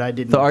that part, but I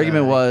didn't. the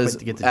argument was quite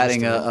to get the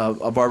adding gist of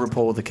it. a barber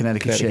pole with a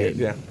Connecticut shade,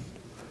 Yeah.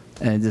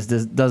 and it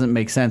just doesn't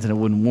make sense and it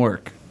wouldn't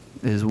work,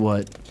 is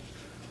what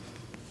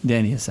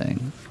Danny is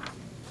saying.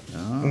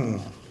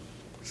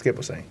 Skip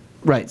was saying.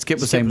 Right, Skip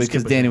was saying Skip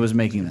because was Danny saying. was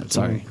making that.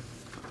 Sorry.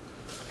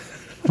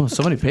 Oh,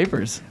 so many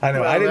papers. I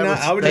know. Well, I did that not.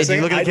 was- I would Hey, just do you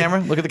say. look at I the camera?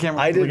 did- Look at the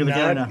camera. I did Look at the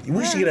camera not. now.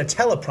 We should get a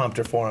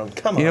teleprompter for him.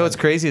 Come on. You know what's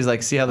crazy is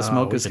like see how the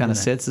smoke we is could kind do of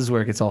that. sits. This is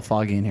where it gets all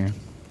foggy in here.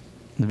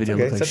 The video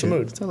Okay, looks like set the shit.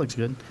 mood. That looks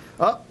good.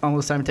 Oh,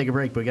 almost time to take a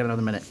break, but we got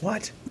another minute.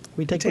 What?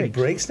 We take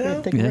breaks now?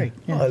 Yeah, take a Yeah. break.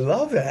 Oh, I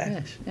love that.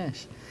 Yes,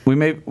 yes. We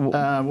may.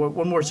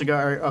 One more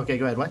cigar. Okay,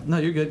 go ahead. What? No,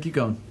 you're good. Keep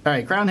going. All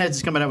right, Crown Heads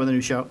is coming out with a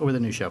new show.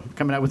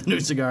 Coming out with a new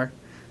cigar.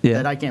 Yeah.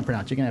 That I can't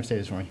pronounce. You're gonna have to say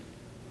this for me.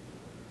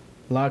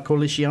 La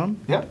Coalition.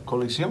 Yeah,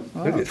 Coalition.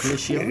 Look at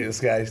Coalition. this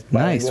guy's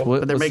Nice. bilingual.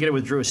 But they're making it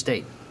with Drew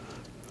Estate.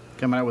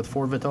 Coming out with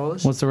 4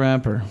 Vitolas. What's the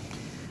wrapper?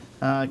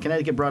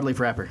 Connecticut broadleaf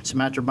wrapper,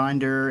 Sumatra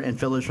binder, and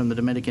fillers from the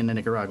Dominican and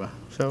Nicaragua.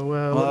 So,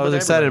 Well, I was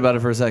excited about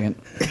it for a second.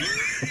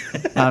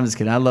 I'm just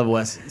kidding. I love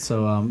West,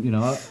 so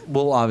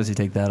we'll obviously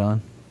take that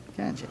on.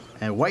 Gotcha.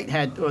 And White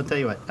Hat. I'll tell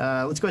you what.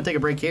 Let's go and take a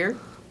break here.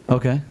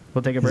 Okay.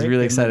 We'll take a He's break. really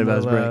and excited then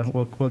about his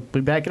break. We'll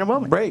be back in a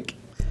moment. Break.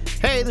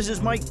 Hey, this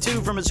is Mike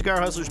 2 from a Cigar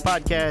Hustlers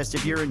podcast.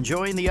 If you're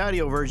enjoying the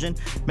audio version,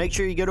 make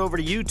sure you get over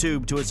to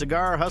YouTube to a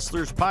Cigar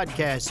Hustlers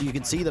podcast so you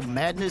can see the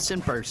madness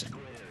in person.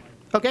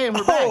 Okay, and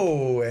we're back.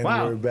 Oh, and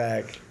Wow. we're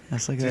back.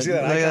 That's like Did you that, see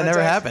that eye like that never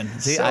contact?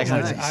 happened. See, So eye much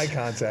contact. eye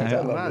contact. I Yeah.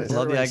 love Wow, this. is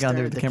Love that the right? eye contact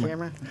Stare with at the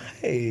camera.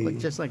 Hey. Look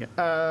just like it.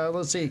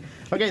 Let's see.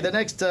 Okay, the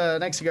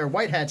next cigar,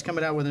 White Hat's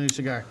coming out with a new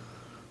cigar.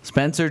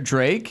 Spencer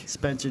Drake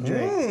Spencer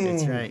Drake.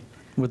 That's right.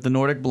 with the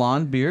Nordic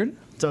blonde beard.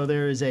 So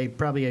there is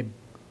probably a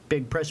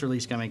big press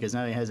release coming because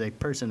now he has a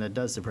person that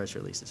does the press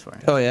releases for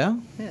him. Oh yeah.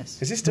 Yes.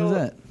 Is he still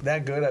Who's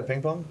that good at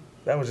ping pong?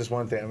 That was just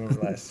one thing I remember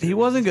last He year.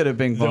 wasn't good at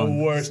ping The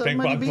pong. worst ping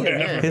Somebody pong beat player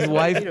him, yeah. ever. His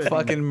wife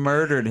fucking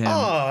murdered him. Oh,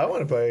 I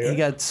want to play. He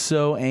got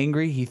so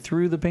angry he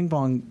threw the ping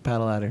pong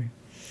paddle at her.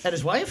 At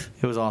his wife?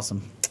 It was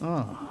awesome.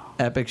 Oh.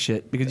 Epic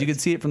shit. Because you could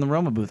see it from the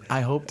Roma booth.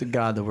 I hope to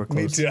God that we're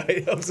Me close. too.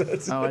 I hope so.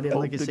 Oh, I didn't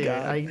look Hope to to see.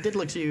 God. I did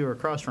look to see you were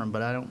across from,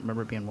 but I don't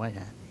remember it being White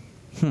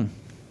Hat.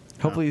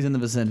 Hopefully he's in the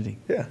vicinity.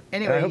 Yeah.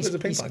 Anyway, I hope he's, there's a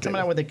ping he's pong coming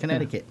table. out with a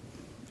Connecticut.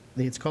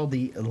 It's called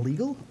the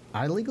Illegal?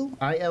 Ilegal?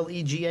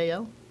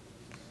 I-L-E-G-A-L?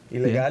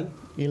 Illegal?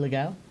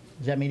 Illegal?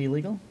 Does that mean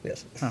illegal?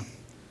 Yes.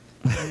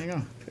 There you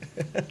go.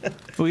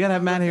 But we gotta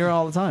have Matt here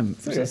all the time.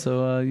 Okay.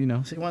 So.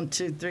 See, 1,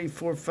 2, 3,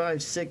 4,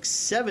 5, 6,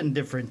 7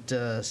 different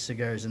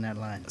cigars in that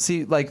line.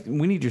 See, like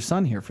we need your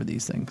son here for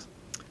these things.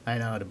 I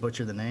know, to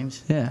butcher the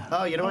names. Yeah.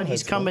 Oh, you know what?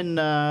 He's that's cool. coming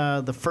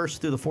the 1st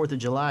through the 4th of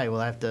July.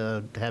 We'll have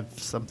to have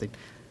something.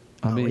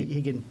 I'll be-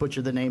 He can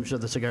butcher the names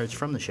of the cigars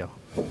from the show.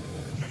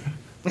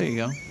 There you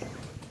go.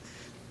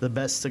 The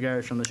best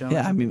cigars from the show.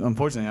 Yeah, I mean,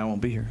 unfortunately, I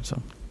won't be here,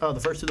 so Oh, the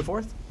 1st through the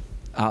 4th?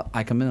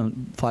 I come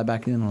in, fly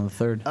back in on the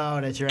 3rd.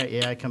 Oh, that's right.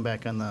 Yeah, I come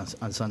back on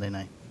Sunday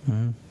night.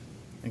 Mm-hmm.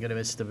 I got to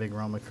miss the big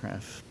Roma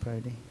Craft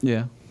party.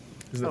 Yeah.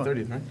 This is the Oh.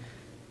 30th, right?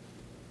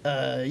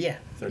 Yeah.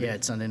 30th. Yeah,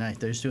 it's Sunday night.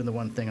 They're just doing the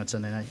one thing on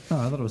Sunday night. Oh,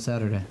 I thought it was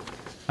Saturday.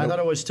 I thought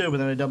it was too, but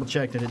then I double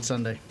checked and it's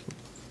Sunday.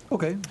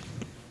 Okay.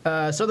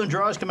 Southern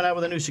Draw is coming out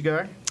with a new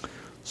cigar.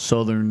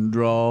 Southern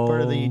Draw.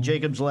 Part of the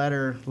Jacob's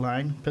Ladder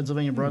line.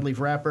 Pennsylvania broadleaf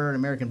wrapper, an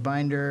American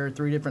binder,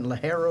 3 different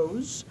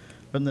Lajeros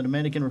from the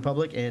Dominican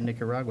Republic and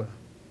Nicaragua.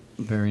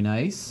 Very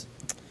nice.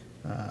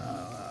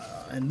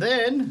 And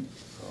then,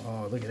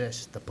 oh, look at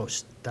this. The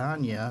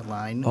Postania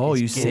line. Oh,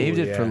 is you getting saved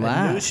it for yeah. A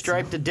last. a new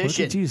striped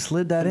edition. Look at you,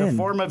 slid that in in. the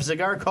form of a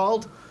cigar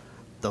called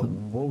the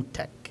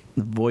Wojtek.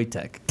 The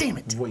Wojtek. Damn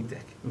it.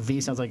 Wojtek.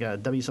 V sounds like a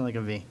W sounds like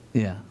a V.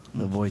 Yeah,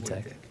 the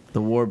Wojtek.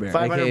 The War Bear.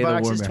 500 aka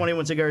boxes, the War Bear.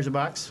 21 cigars a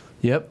box.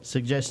 Yep.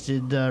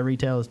 Suggested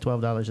retail is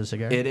 $12 a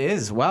cigar. It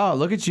is. Wow,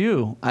 look at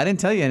you. I didn't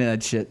tell you any of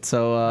that shit.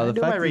 So I the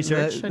do fact my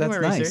research. That, I do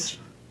that's my nice. research.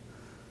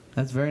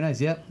 That's very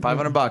nice. Yep.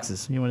 500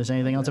 boxes. You want to say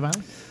anything else about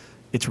it?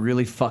 It's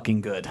really fucking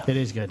good. It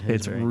is good.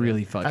 It's very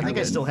really good. fucking I think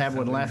I good. still have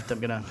one left.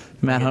 I'm gonna.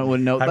 Matt Hunt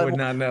wouldn't know. I but would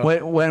not know.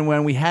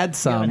 When we had You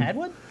some. haven't had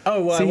one?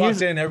 Oh, well, See, I walked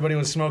here's- in, everybody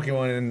was smoking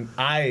one, and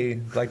I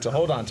like to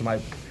hold on to my.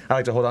 I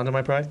like to hold on to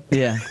my pride.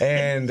 Yeah.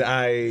 And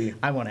I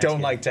won't ask don't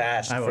you. like to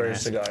ask I won't for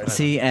ask you. cigars.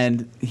 See,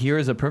 and here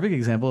is a perfect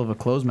example of a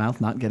closed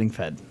mouth not getting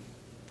fed.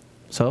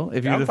 So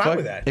if you I'm fine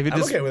with that. if you I'm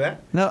just, okay with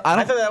that. No, I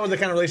don't. thought that was the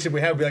kind of relationship we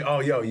have. Be like,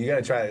 oh, yo, you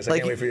gotta try this. I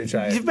can't wait for you to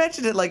try it. You've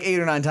mentioned it like 8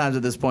 or 9 times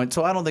at this point,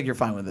 so I don't think you're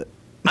fine with it.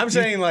 I'm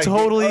saying like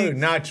totally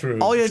not true.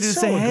 All you have to do is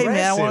So say, "Hey,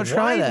 man, I want to aggressive.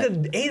 try Why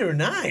that. the 8 or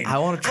 9. I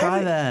want to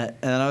try that,"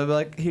 and then I would be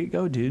like, "Here you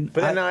go, dude."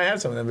 But then now I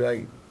have something. I'd be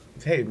like,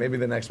 hey, maybe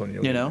the next one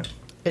you'll you get know, it.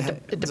 It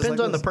Just depends like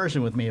on the this.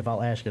 person with me if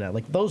I'll ask it out.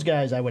 Like those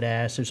guys, I would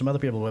ask. There's some other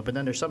people with, but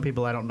then there's some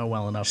people I don't know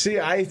well enough. See,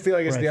 I feel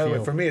like it's Where the I other way.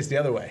 feel. For me, it's the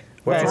other way.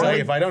 Where Oh, it's like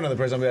really? if I don't know the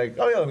person, I'll be like,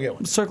 oh yeah, let me get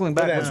one. Circling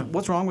back, But,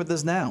 what's wrong with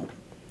this now?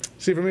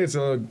 See, for me, it's a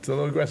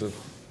little aggressive.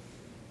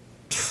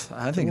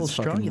 I think a little it's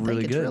strong. fucking You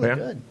really think it's good. really Yeah.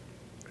 good?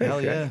 Hell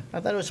Okay. yeah!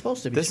 I thought it was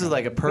supposed to be. This is strong.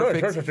 like a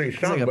perfect. it's pretty It's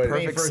strong, like a but-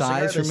 perfect For a cigar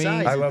size for this me.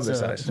 size, I love it's, this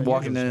size. it's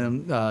Walking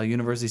unusual. in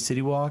University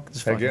City Walk,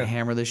 just Heck fucking yeah.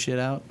 hammer this shit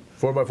out.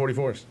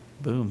 4x44s.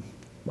 Boom.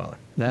 Baller.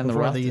 That and the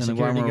Before rough the and the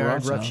security Guarma guard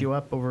Rough roughs sound. you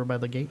up over by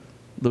the gate.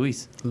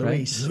 Luis.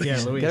 Luis. Right?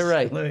 Yeah, Luis. Get it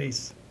right.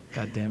 Luis.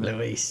 God damn it.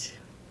 Luis.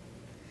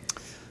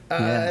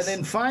 Yes. And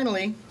then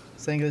finally, I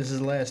think this is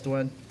the last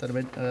one.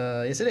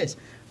 Yes, it is.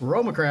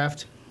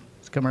 Romacraft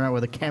is coming out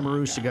with a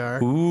Camaroo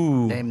cigar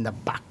Ooh. named the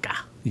Baca.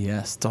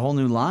 Yes, it's a whole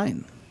new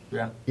line.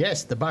 Yeah.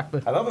 Yes, the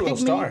Baca. I love the little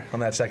Pygmy, star on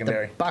that The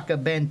secondary. Baca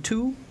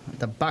Bantu,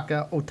 the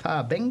Baca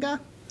Otabenga,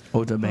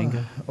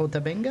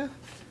 Otabenga.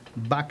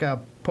 Baca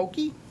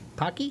Pocky,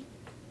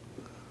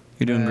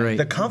 You're doing great.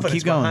 The confidence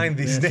Keep going. behind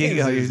these Keep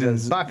names going. is You're doing-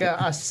 just-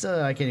 Baca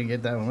Asa. I can't even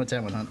get that one. What's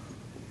that one, Hunt?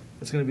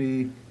 It's going to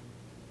be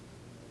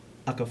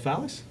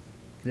Acaphallus?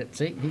 Yep,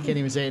 see, he can't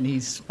even say it. And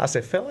he's I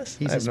say Phyllis.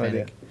 He's I have no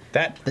Hispanic. idea.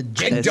 That The I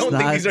It's don't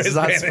think not- these are it's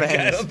not Hispanic. I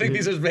Spanish, don't think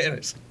these are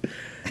Spanish.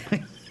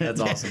 That's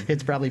awesome.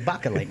 It's probably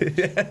Baca language.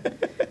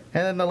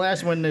 And then the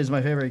last one is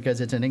my favorite because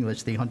it's in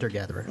English, the Hunter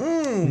Gatherer.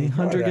 The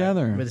hunter But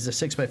gatherer. it's a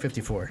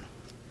 6x54.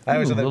 I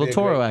always Ooh, thought that'd little be a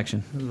Toro great-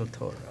 action. A little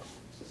Toro.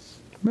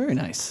 Very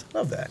nice.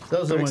 Love that.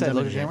 Those are the Very ones excited. I'm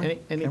Look looking at at.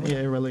 the camera.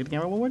 Yeah, look at the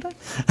camera one more time.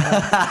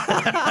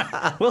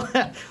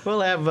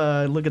 we'll have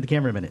look at the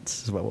camera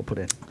minutes is what we'll put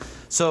in.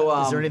 So,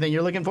 Is there anything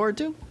you're looking forward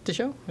to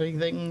show?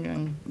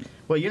 Anything?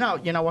 Well, you're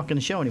not walking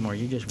the show anymore.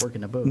 You're just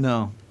working the booth.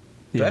 No.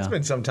 Yeah. That's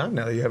been some time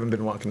now that you haven't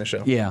been walking the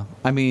show. Yeah.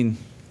 I mean,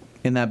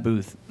 in that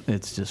booth,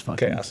 it's just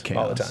fucking Chaos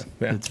all the time.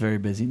 Yeah. It's very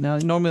busy. Now,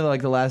 normally,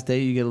 like the last day,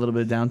 you get a little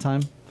bit of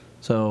downtime.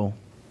 So,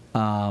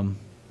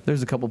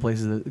 there's a couple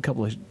places, a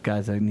couple of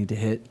guys I need to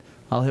hit.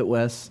 I'll hit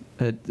Wes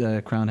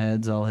at Crown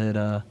Heads. I'll hit.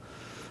 I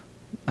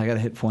gotta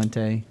hit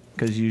Fuente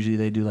because usually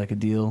they do like a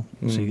deal,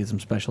 so you get some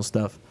special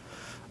stuff.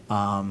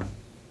 But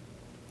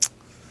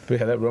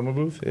yeah, that Roma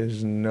booth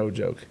is no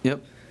joke.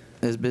 Yep,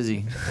 it's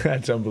busy.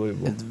 That's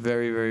unbelievable. It's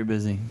very, very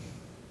busy.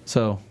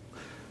 So,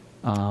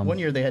 One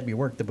year they had me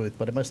work the booth,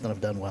 but I must not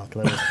have done well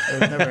because I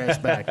was never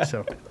asked back.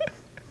 So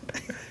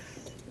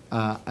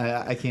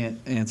I can't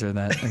answer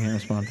that. I can't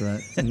respond to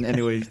that in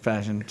any way,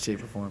 fashion,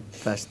 shape, or form.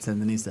 Fashion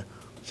Sandinista.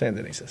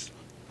 Sandinistas.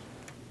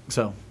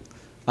 So,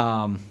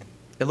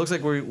 it looks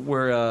like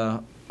we're.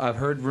 I've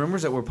heard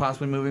rumors that we're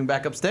possibly moving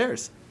back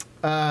upstairs.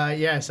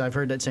 yes, I've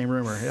heard that same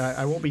rumor.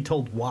 I won't be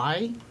told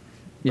why.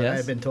 But Yes.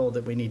 I've been told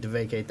that we need to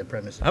vacate the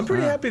premises. I'm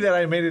pretty happy that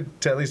I made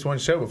it to at least one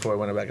show before I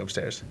went back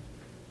upstairs.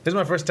 This is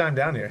my first time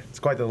down here. It's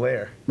quite the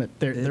lair. But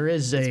there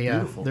is it's a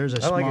beautiful. there's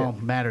a I like small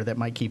it. matter that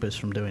might keep us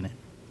from doing it.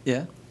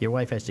 Yeah. Your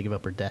wife has to give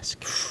up her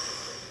desk.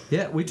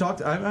 Yeah, we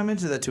talked. I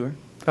mentioned that to her.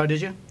 Oh,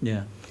 did you?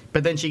 Yeah,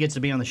 But then she gets to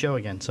be on the show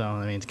again, so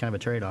I mean it's kind of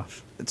a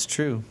trade-off. it's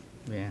true.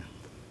 Yeah.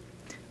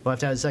 We'll have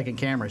to have a second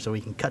camera so we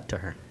can cut to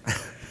her.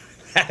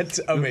 That's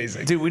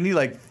amazing. Dude, we need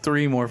like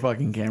 3 more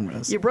fucking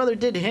cameras. Your brother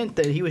did hint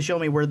that he was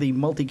showing me where the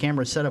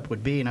multi-camera setup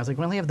would be, and I was like,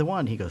 "We only have the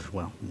one." He goes,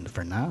 "Well,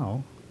 for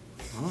now."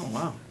 Oh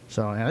wow.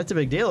 So yeah, that's a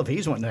big deal if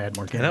he's wanting to add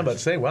more And cameras. I'm about to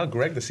say, wow,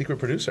 Greg, the secret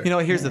producer. You know,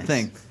 here's the Yes.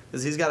 thing: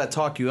 is he's got to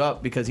talk you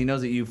up because he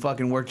knows that you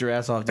fucking worked your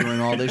ass off doing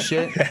all this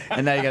shit,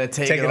 and now you got to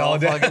take it all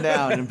down. fucking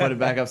down and put it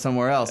back up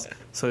somewhere else.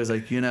 So he's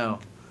like,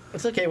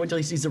 It's okay. Wait till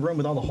he sees the room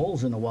with all the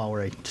holes in the wall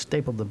where I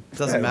stapled them.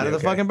 doesn't Yeah, matter. okay.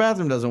 The fucking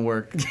bathroom doesn't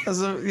work.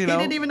 He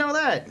didn't even know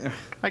that.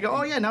 I go,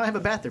 "Oh yeah, now I have a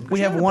bathroom." We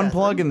 "You have a one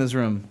bathroom?" plug in this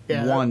room.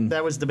 Yeah, one.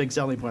 That was the big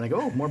selling point. I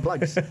go, "Oh, more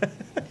plugs."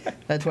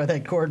 That's why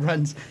that cord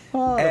runs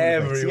all over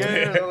the place.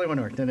 Everywhere. Yeah, the only one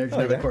worked. And there's I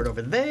like another that. cord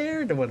over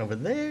there, the one over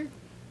there.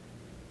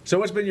 So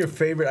what's been your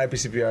favorite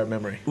IPCPR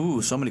memory?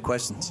 Ooh, so many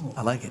questions.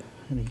 I like it.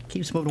 And he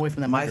keeps moving away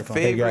from that My microphone.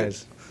 favorite- Hey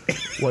guys,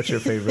 what's your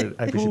favorite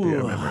IPCPR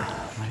Ooh, memory?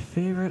 My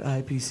favorite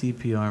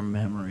IPCPR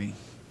memory.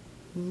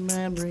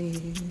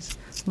 Memories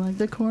like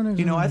the corners.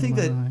 You know, I of think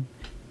that my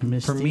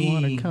misty for me,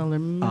 watercolor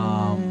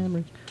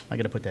memories. I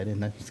gotta put that in.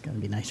 That's gonna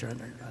be nicer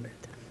under it.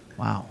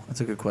 Wow, that's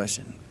a good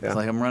question. Yeah. It's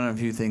like I'm running a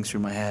few things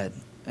through my head,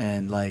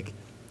 and like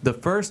the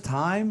first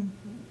time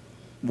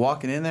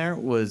walking in there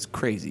was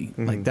crazy.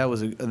 Like that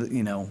was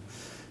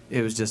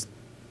it was just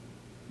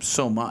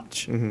so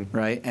much,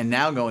 right? And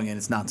now going in,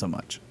 it's not so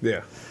much.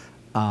 Yeah.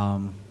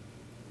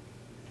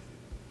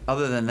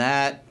 Other than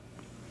that,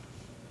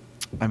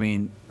 I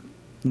mean,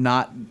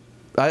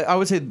 I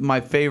would say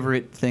my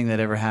favorite thing that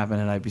ever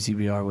happened at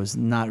IPCPR was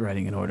not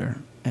writing an order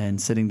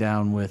and sitting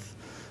down with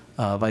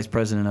vice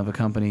president of a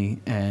company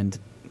and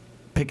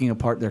picking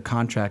apart their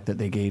contract that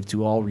they gave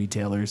to all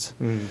retailers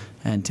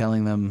and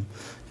telling them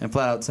and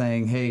flat out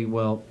saying, hey,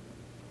 well,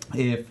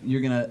 if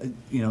you're going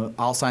to,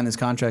 I'll sign this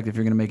contract if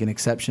you're going to make an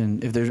exception,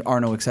 if there are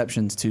no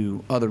exceptions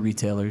to other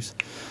retailers.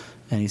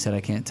 And he said,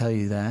 I can't tell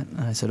you that.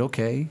 And I said,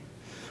 okay.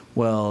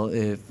 Well,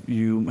 if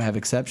you have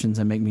exceptions,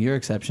 then make me your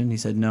exception. He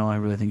said, no, I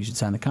really think you should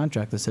sign the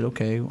contract. I said,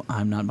 okay, well,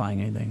 I'm not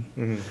buying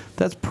anything.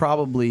 That's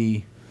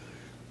probably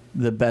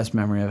the best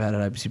memory I've had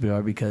at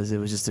IPCPR because it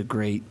was just a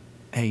great,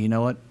 hey, you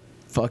know what?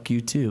 Fuck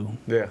you too.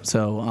 Yeah.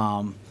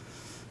 So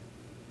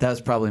that's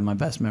probably my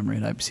best memory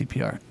at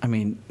IPCPR. I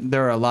mean,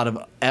 there are a lot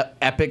of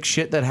epic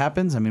shit that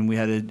happens. I mean, we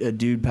had a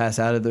dude pass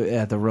out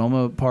at the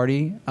Roma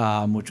party,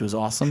 which was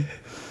awesome.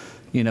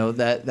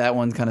 That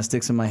one kind of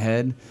sticks in my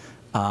head.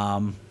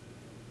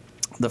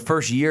 The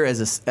first year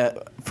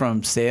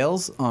from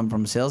sales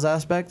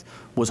aspect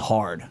was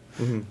hard.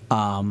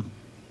 Now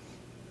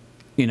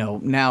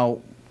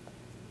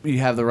you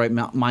have the right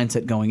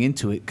mindset going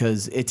into it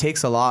because it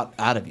takes a lot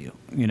out of you.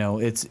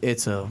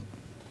 It's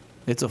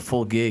a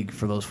full gig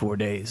for those 4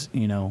 days.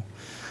 Well,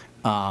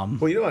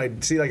 I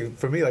see, like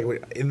for me,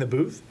 like in the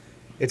booth,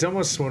 it's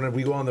almost when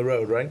we go on the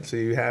road, right? So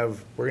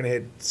we're gonna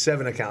hit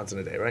 7 accounts in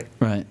a day, right?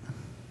 Right.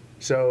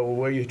 So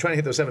where you're trying to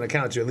hit those 7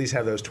 accounts, you at least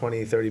have those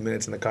 20, 30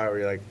 minutes in the car where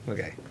you're like,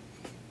 okay,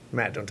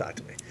 Matt, don't talk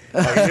to me.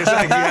 Like, just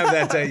like you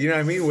have that, you know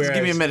what I mean? Whereas, just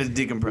give me a minute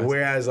to decompress.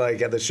 Whereas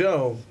like at the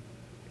show,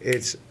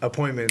 it's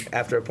appointment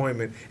after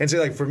appointment. And so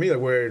like for me,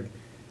 like we're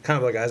kind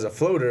of like as a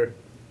floater,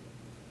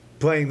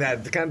 playing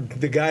that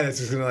the guy that's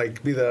just gonna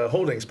like be the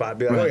holding spot,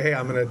 be like, right. oh, hey,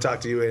 I'm gonna talk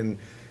to you and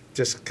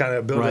just kind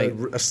of build right.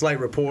 a slight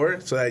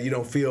rapport so that you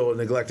don't feel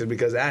neglected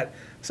because at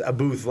a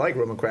booth like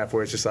Roman Craft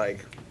where it's just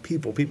like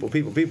people.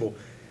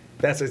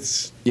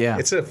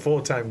 It's a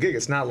full-time gig.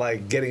 It's not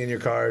like getting in your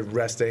car,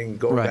 resting,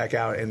 going right. back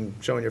out, and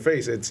showing your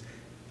face. It's,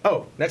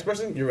 next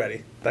person, you're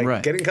ready. Like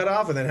right. getting cut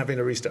off and then having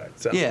to restart.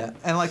 So. Yeah,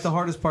 and like the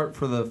hardest part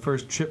for the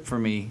first trip for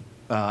me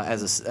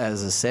as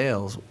a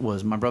sales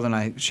was my brother and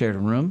I shared a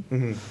room,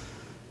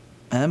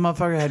 and that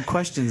motherfucker had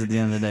questions at the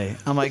end of the day.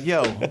 I'm like,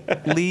 yo,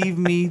 leave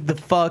me the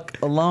fuck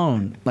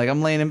alone. Like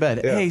I'm laying in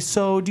bed. Yeah. Hey,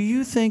 so do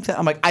you think that?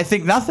 I'm like, I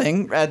think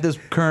nothing at this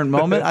current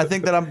moment. I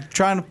think that I'm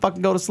trying to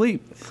fucking go to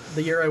sleep.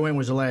 The year I went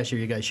was the last year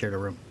you guys shared a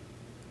room.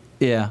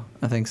 Yeah,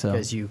 I think so.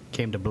 Because you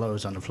came to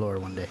blows on the floor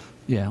one day.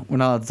 Yeah, we're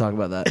not allowed to talk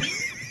about that.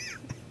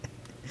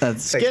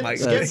 That's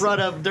Skip brought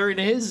up during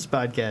his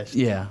podcast.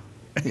 Yeah.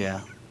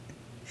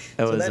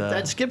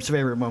 That's Skip's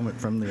favorite moment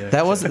from the.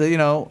 That was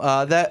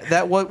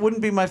that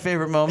wouldn't be my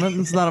favorite moment.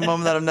 It's not a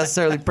moment that I'm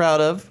necessarily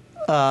proud of.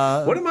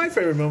 One of my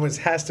favorite moments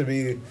has to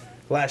be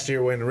last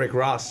year when Rick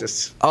Ross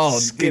just. Oh,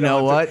 you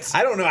know what?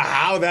 I don't know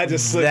how that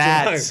just slipped.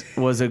 That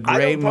was a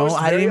great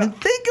moment. I didn't even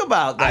think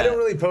about that. I don't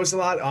really post a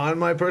lot on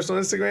my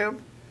personal Instagram,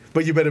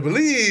 but you better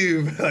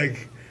believe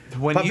like.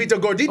 When Papito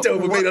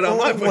Gordito made it on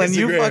my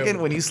Instagram.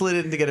 When you slid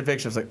in to get a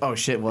picture, I was like, oh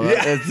shit, well,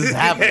 this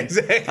happened.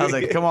 Exactly. I was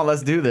like, come on,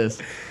 let's do this.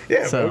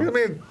 Yeah, so, I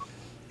mean,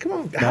 come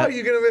on, how are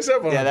you going to miss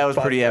up on that was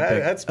pretty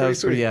epic. That's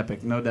pretty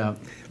epic, no doubt.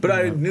 But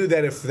I knew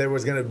that if there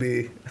was going to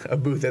be a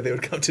booth that they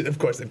would come to, of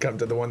course they'd come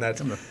to the one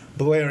that's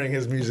blaring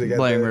his music.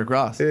 Blaring Rick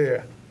Ross.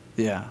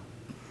 Yeah.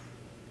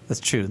 That's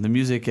true. The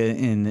music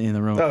in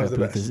the Roman Craft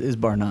booth is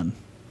bar none.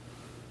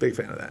 Big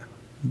fan of that.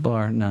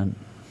 Bar none.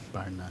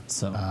 Bar none.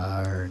 So,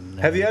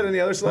 have you had any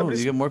other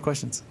celebrities? You got more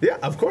questions? Yeah,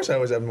 of course I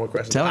always have more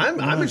questions. I'm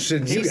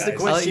interested in you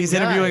guys. He's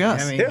interviewing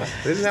us. I mean,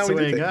 this is how we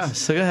do things.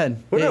 So go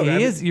ahead. Well,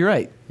 he is. You're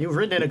right. You've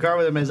ridden in a car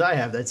with him as I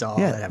have. That's all.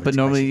 Yeah, but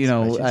normally,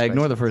 I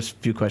ignore the first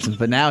few questions.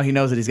 But now he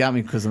knows that he's got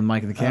me because of the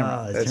mic and the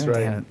camera. That's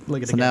right.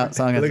 Look at the camera.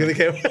 Look at the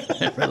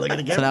camera. Look at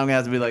the camera. So now I'm gonna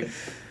have to be like.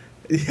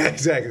 Yeah,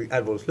 exactly.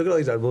 Adbos. Look at all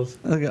these adbos.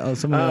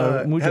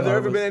 Have there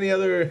ever been any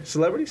other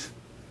celebrities?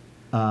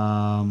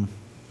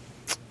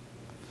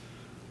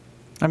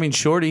 I mean,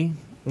 Shorty.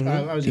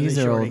 He's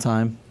there all the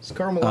time.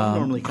 Carl Malone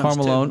normally comes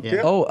Malone. too.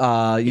 Yeah.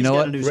 Oh, you know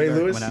what? Ray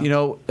Lewis.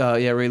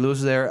 Ray Lewis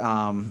was there.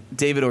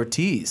 David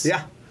Ortiz.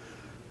 Yeah.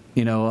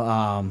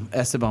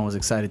 Esteban was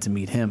excited to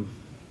meet him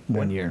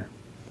one year.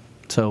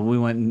 So we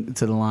went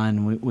to the line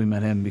and we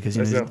met him because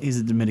he's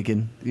a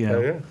Dominican.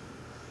 Yeah.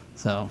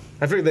 So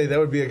I figured that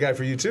would be a guy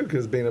for you too,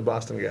 because being a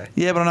Boston guy.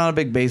 Yeah, but I'm not a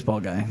big baseball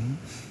guy.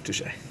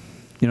 Touche.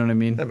 You know what I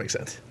mean? That makes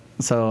sense.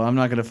 So I'm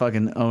not gonna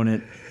fucking own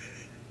it.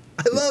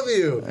 I love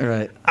you. All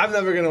right. I'm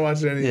never gonna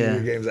watch any of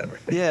your games ever.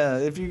 Yeah,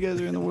 if you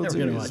guys are in the World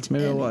Series,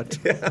 maybe I'll watch.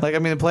 Yeah. Like, I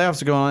mean, the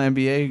playoffs are going on.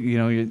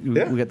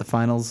 NBA, we got the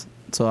finals,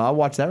 so I'll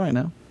watch that right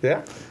now.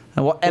 Yeah.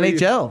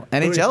 NHL.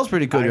 NHL's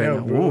pretty good right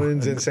now.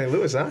 Bruins in St.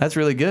 Louis, huh? That's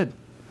really good.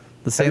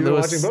 The St.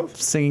 Louis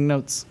singing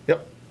notes.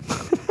 Yep.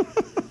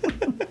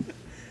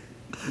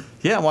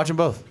 Yeah, I'm watching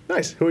both.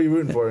 Nice. Who are you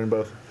rooting for in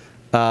both?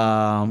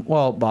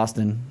 Well,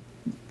 Boston,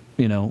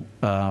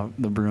 the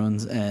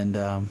Bruins,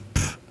 and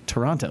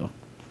Toronto.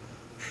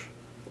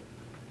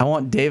 I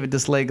want David to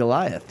slay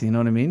Goliath. You know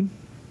what I mean?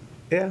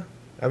 Yeah.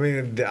 I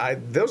mean,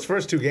 those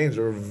first 2 games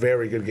were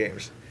very good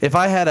games. If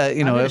I had a, I'm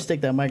going to if,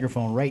 stick that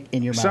microphone right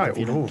in your mouth Sorry, if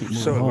you don't keep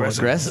moving. so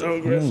aggressive. So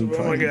aggressive.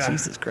 Oh my God.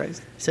 Jesus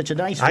Christ. Such a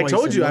nice voice. I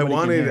told and you I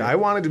nobody can hear it.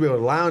 wanted to be able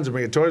to lounge and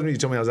bring it towards me. You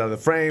told me I was out of the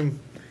frame.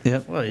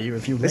 Yep. Well,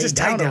 if you This lay is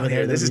tight down over down here.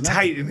 there, This is there's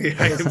tight in here.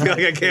 I feel like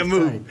I can't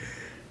move.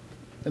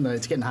 No,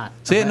 it's getting hot.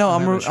 So yeah, no,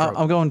 having a I'm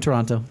stroke. going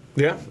Toronto.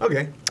 Yeah.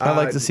 Okay. I'd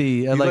like to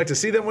see. You'd like to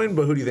see them win,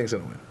 but who do you think's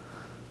gonna win?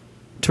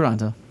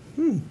 Toronto.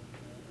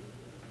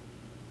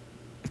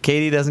 If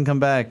Katie doesn't come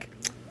back,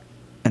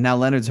 and now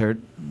Leonard's hurt.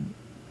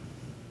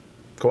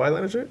 Kawhi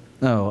Leonard's hurt?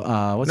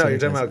 Oh, what's No, that you're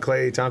talking guy's- about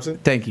Klay Thompson.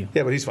 Thank you.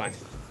 Yeah, but he's fine.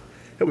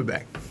 He'll be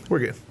back. We're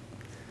good.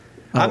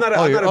 Oh, I'm not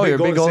a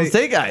big Golden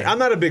State guy. I'm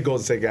not a big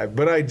Golden State guy,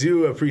 but I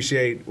do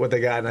appreciate what they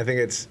got, and I think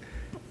it's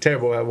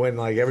terrible when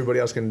like everybody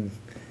else can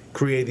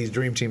create these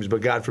dream teams, but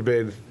God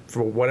forbid,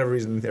 for whatever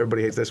reason,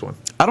 everybody hates this one.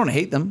 I don't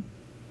hate them.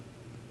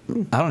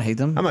 I don't hate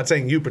them. I'm not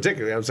saying you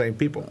particularly. I'm saying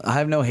people. I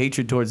have no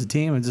hatred towards the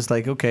team. It's just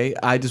like, okay,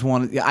 I just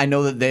want to. I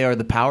know that they are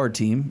the power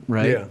team,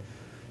 right? Yeah.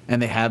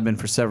 And they have been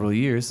for several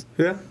years.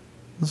 Yeah.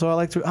 So I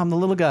like to. I'm the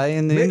little guy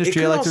in the It industry.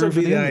 could I like to also root for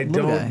be the that I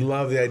little don't guy.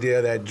 love the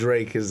idea that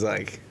Drake is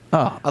like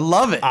Oh, I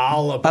love it.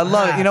 all up. I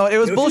love it. You know, it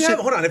was If you bullshit. have-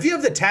 hold on. If you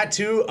have the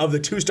tattoo of the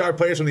 2-star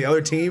players from the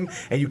other team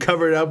and you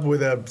cover it up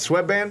with a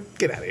sweatband,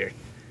 get out of here.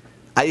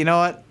 You know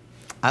what?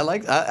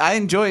 I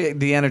enjoy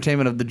the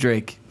entertainment of the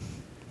Drake.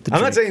 The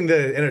I'm not Drake. saying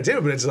the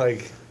entertainment, but it's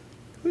like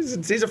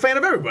he's a fan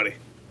of everybody.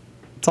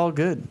 It's all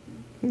good.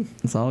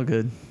 It's all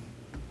good.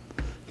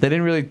 They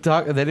didn't really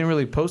talk. They didn't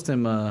really post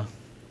him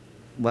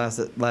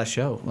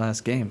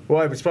last game.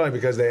 Well, it's probably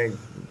because they ain't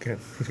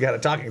got a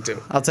talking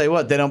to. I'll tell you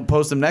what. They don't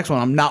post him next one.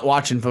 I'm not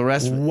watching for the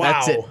rest of it. Wow.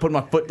 That's it. Put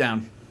my foot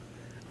down.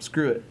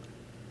 Screw it.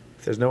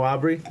 If there's no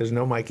Aubrey, there's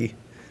no Mikey.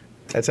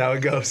 That's how it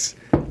goes.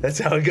 That's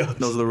how it goes.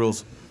 Those are the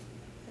rules.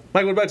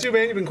 Mike, what about you,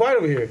 man? You've been quiet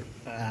over here.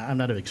 I'm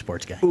not a big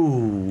sports guy.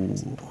 Ooh.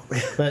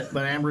 But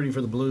I am rooting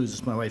for the Blues.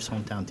 It's my wife's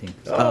hometown team.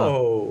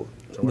 Oh.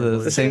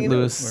 The St. singing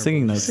Louis notes?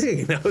 singing notes.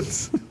 Singing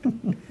notes.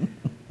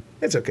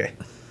 It's okay.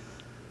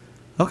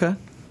 Okay.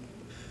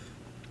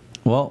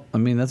 Well, I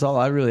mean, that's all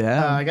I really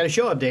have. I got a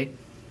show update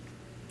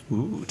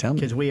Ooh, tell me.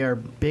 because we are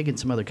big in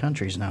some other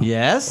countries now.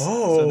 Yes.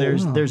 Oh.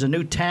 So there's a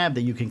new tab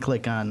that you can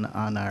click on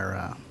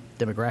our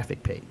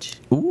demographic page.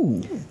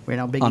 Ooh. We're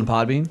now big On in,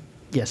 Podbean.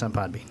 Yes, on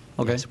Podbean.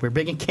 Okay. Yes, we're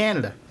big in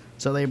Canada.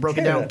 So they broke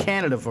down Canada.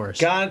 Canada for us.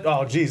 God,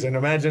 oh, geez, and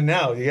imagine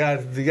now you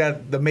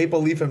got the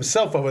Maple Leaf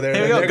himself over there.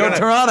 Here we and go. they're Go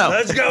Toronto.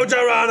 Let's go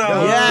Toronto!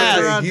 Go Yes. It's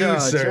a Toronto, huge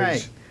that's surge.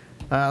 right.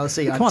 Let's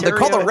see. Come on, they're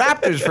called the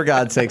Raptors for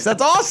God's sakes.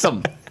 That's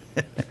awesome.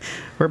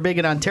 We're big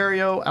in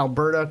Ontario,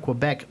 Alberta,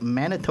 Quebec,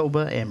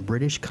 Manitoba, and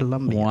British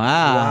Columbia.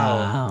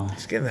 Wow.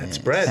 Just getting that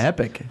spread.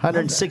 Epic.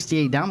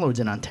 168 downloads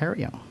in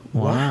Ontario.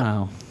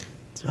 Wow.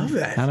 Love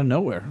that. Out of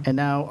nowhere. And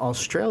now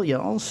Australia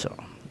also.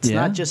 It's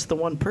Yeah? not just the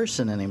one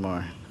person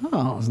anymore.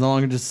 Oh, it's no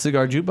longer just a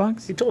cigar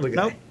jukebox? He told a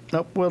guy.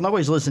 Nope. Well,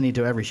 nobody's listening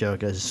to every show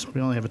because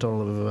we only have a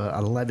total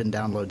of 11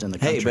 downloads in the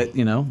country. Hey, but,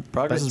 you know,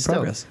 progress is still.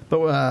 progress. But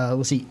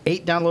let's see,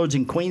 8 downloads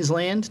in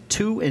Queensland,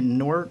 2 in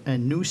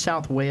New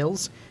South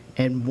Wales,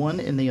 and 1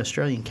 in the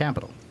Australian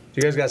capital.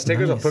 You guys got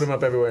stickers? I'll Nice. put them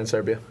up everywhere in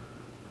Serbia.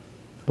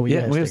 Oh,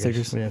 Yeah, we have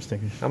stickers. We have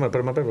stickers. I'm gonna put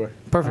them up everywhere.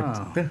 Perfect.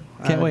 Oh.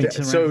 Can't wait.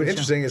 It's So around the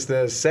interesting. It's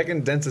the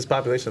second densest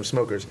population of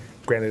smokers.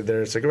 Granted,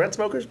 they're cigarette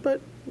smokers,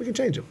 but we can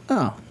change them.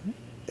 Oh.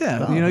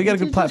 Yeah, Oh, you know, you got a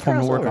just good platform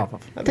to work crossover. off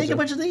of. I think Take so. a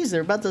bunch of these.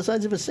 They're about the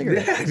size of a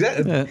cigarette. Yeah,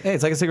 exactly. Yeah, hey,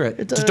 it's like a cigarette.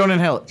 It's Just a- don't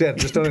inhale it. Yeah,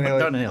 just don't inhale it.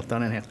 Don't inhale.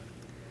 Don't inhale.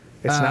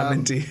 It's not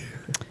minty.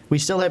 We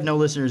still have no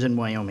listeners in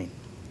Wyoming.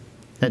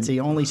 That's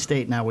the only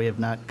state now we have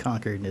not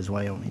conquered is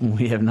Wyoming.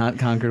 We have not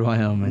conquered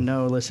Wyoming.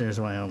 No listeners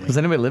in Wyoming. Does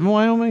anybody live in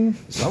Wyoming?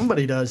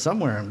 Somebody does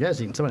somewhere, I'm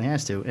guessing. Somebody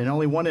has to. And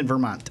only 1 in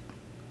Vermont.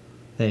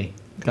 Hey,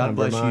 God on,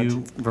 bless Vermont.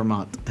 you,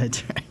 Vermont.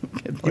 That's right.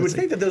 God You bless would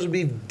think that those would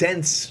be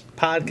dense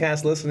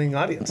podcast listening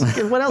audience.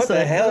 What else? What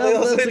the hell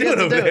else are they they doing got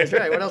to over do? there? That's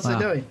right. What else are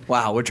they doing?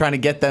 Wow, we're trying to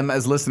get them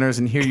as listeners,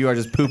 and here you are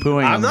just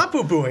poo-pooing I'm them. not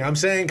poo-pooing. I'm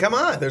saying, come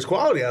on. There's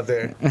quality out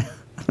there.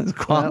 There's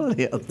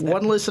quality out there.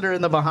 1 listener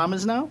in the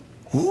Bahamas now.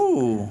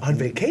 Ooh. On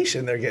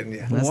vacation, they're getting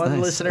you. That's 1 nice.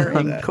 listener Love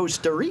in that.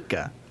 Costa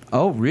Rica.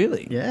 Oh,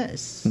 really?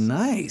 Yes.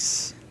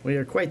 Nice. We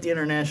are quite the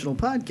international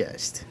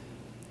podcast.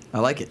 I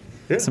like it.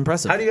 Yeah. It's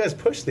impressive. How do you guys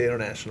push the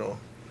international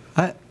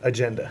I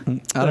agenda?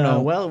 don't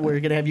know. Well, we're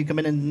going to have you come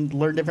in and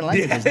learn different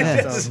languages. Yeah,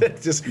 now, so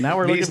just now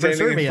we're me looking for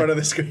standing in Serbia. front of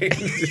the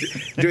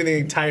screen, doing the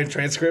entire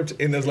transcript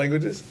in those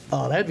languages.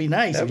 Oh, that'd be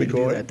nice. That'd if be you could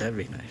cool. do that. That'd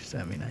be nice.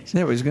 That'd be nice.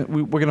 Yeah,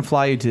 we're gonna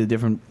fly you to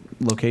different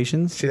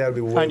locations, See, that would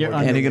be way On your- more.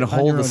 on and you're gonna on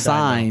hold your the own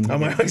sign Oh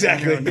my,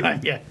 exactly.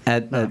 Yeah.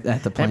 at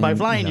the plane. And by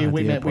flying at you, the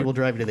we airport. will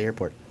drive you to the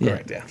airport. Yeah.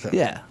 Correct, yeah. So-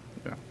 Yeah.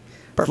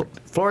 Perfect.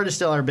 Florida's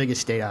still our biggest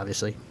state,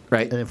 obviously.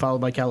 Right. And then followed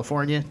by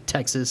California,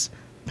 Texas,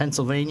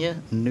 Pennsylvania,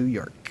 New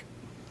York.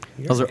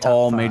 Those are top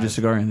all 5. major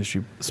cigar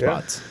industry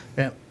spots.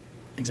 Yeah,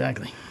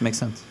 exactly. Makes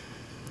sense.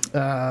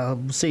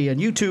 Let's see, on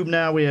YouTube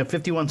now we have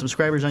 51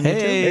 subscribers on YouTube.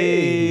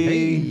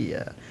 Hey.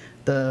 Hey.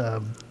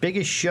 The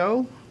biggest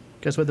show,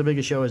 guess what the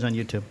biggest show is on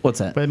YouTube? What's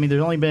that? But I mean,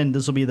 there's only been,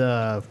 this will be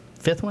the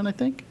 5th one, I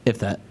think? If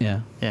that,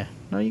 yeah. Yeah.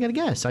 No, you got to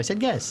guess. I said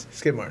guess.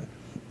 Skid Martin.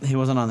 He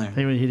wasn't on there.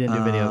 He didn't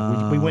do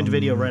video. We went to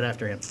video right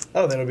after him.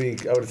 Oh, then I would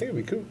think it'd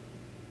be Coop.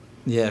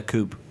 Yeah,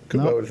 Coop.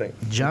 Coop, Nope. I would think.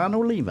 John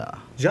Oliva.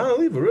 John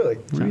Oliva, really?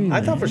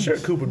 I thought for sure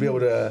Coop would be able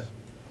to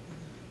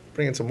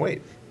bring in some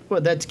weight. Well,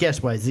 that's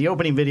guess-wise. The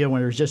opening video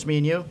when it was just me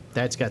and you,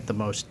 that's got the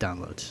most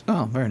downloads.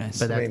 Oh, very nice.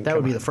 But I mean, that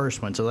would come be on. the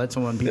first one, so that's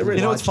the one people You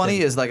You know what's watched funny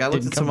and is like I looked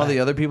didn't at some come of the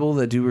back. other people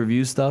that do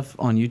review stuff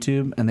on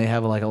YouTube, and they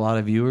have like a lot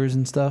of viewers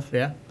and stuff.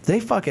 Yeah. They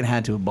fucking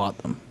had to have bought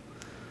them.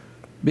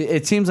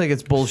 It seems like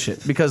it's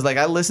bullshit because like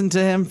I listened to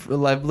him,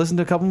 I've listened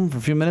to a couple of them for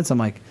a few minutes. I'm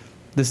like,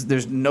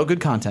 there's no good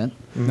content.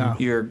 No.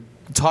 You're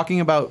talking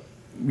about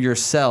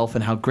yourself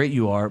and how great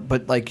you are,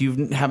 but like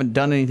you haven't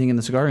done anything in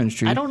the cigar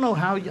industry. I don't know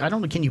how. I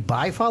don't know. Can you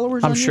buy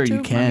followers? I'm on sure you YouTube? I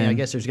mean, can. I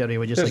guess there's got to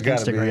be just There's like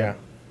gotta Instagram. be, yeah.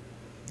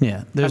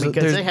 Yeah, there's mean,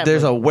 'cause they have,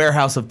 there's like, a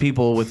warehouse of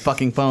people with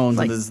fucking phones,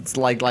 like and it's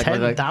like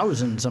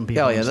 10,000 some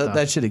people. oh yeah, and stuff.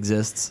 that shit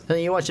exists. Then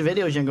you watch the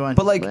videos, you're going.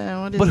 But like,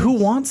 well, what is but who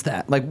this? wants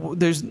that? Like,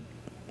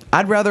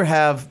 I'd rather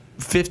have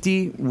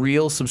 50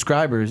 real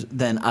subscribers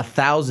than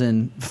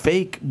 1,000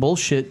 fake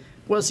bullshit.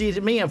 Well, see,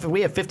 to me, if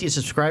we have 50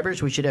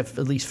 subscribers, we should have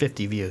at least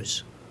 50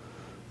 views.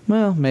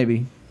 Well,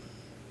 maybe.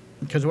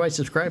 Because why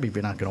subscribe if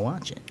you're not going to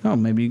watch it? Oh,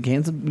 maybe you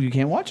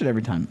can't watch it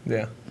every time.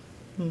 Yeah.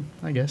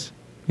 I guess.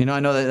 You know, I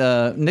know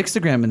that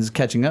Nickstagram is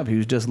catching up. He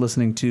was just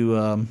listening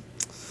to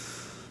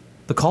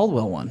the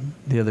Caldwell one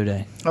the other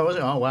day. Oh, was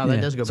it? Oh, wow, that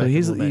Yeah. does go back So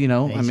he's, a little bit. you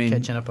know, Yeah, I he's mean-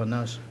 catching up on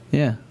those.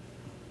 Yeah.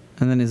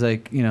 And then he's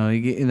like, you know,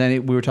 we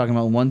were talking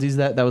about onesies.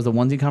 That was the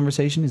onesie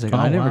conversation. He's like, Oh,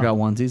 I never wow. got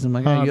onesies. I'm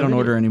like, Oh, you the don't video-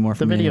 order anymore The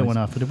from me video anyways.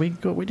 went off. Did we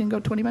go? We didn't go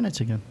 20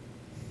 minutes again.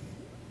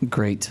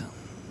 Great.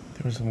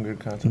 There was some good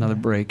content. Another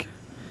break.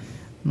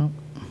 No,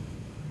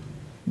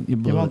 You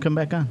blew it won't it. come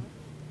back on.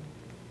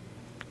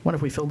 What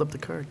if we filled up the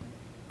card?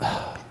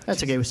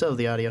 That's okay. We still have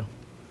the audio.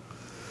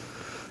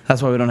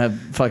 That's why we don't have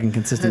fucking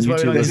consistent That's why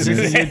we YouTube don't use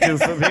listeners. YouTube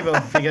for people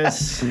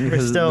because we're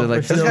Because still. they're like,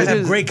 we're Those still guys It have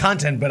is- great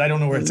content, but I don't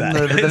know where it's at.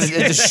 But then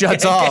it just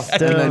shuts off.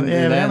 and then yeah,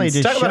 it evidently ends.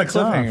 just Talk about a shuts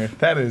off. cliffhanger.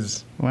 That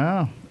is.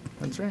 Wow,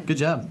 that's right. Good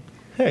job.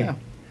 Hey, Yeah.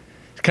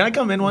 can I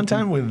come in one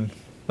time with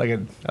like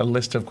a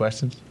list of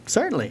questions?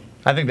 Certainly.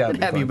 I think that would We'd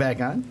be have fun. you back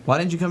on. Why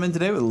didn't you come in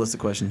today with a list of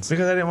questions?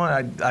 Because I didn't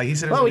want. He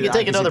said. it was Well, we gonna could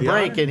be take another IPCPR.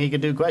 break and he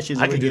could do questions.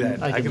 I and can we do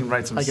that. I can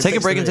write some- I can Take a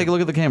fix break the and take a video.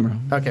 look at the camera.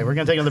 Okay, we're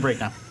gonna take another break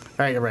now. All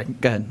right, all right.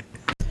 Go ahead.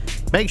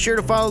 Make sure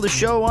to follow the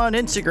show on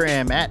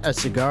Instagram at A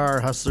Cigar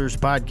Hustlers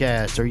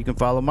Podcast, or you can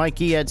follow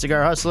Mikey at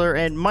Cigar Hustler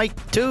and Mike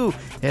too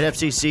at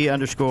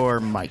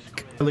FCC_Mike.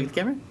 Look at the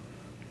camera.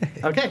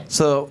 Okay.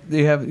 So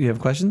you have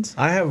questions?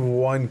 I have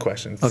one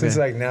question. Since Okay.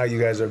 like now you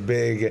guys are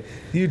big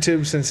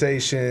YouTube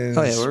sensations.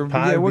 Oh, yeah,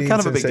 we're Podbean kind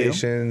of a big deal.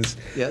 sensations.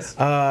 Yes.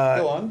 Go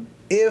on.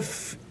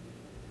 If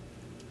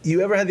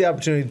you ever had the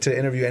opportunity to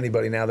interview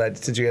anybody now that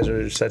since you guys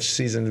are such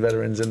seasoned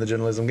veterans in the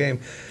journalism game,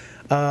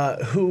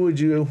 who would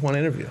you want to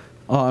interview?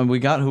 Oh, and we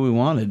got who we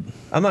wanted.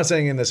 I'm not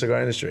saying in the cigar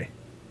industry.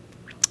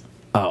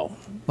 Oh,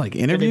 like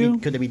interview?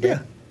 Could they be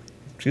dead?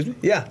 Excuse me?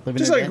 Yeah. Living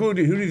Just or like dead? who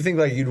do you think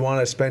like you'd want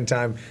to spend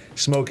time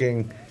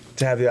smoking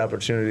to have the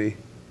opportunity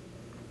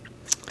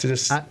to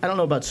just I don't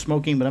know about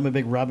smoking, but I'm a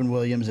big Robin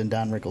Williams and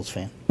Don Rickles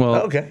fan. Well, Oh,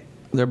 okay.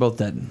 they're both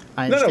dead.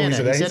 I No, understand he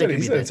said that. He it said, could he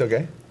be said dead. it's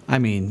okay. I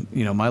mean,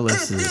 you know, my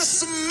list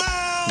is The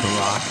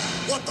Rock.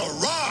 What the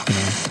rock?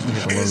 We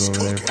got the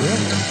logo over there for a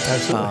reason.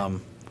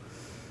 Absolutely.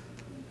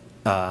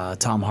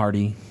 Tom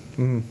Hardy.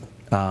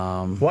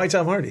 Why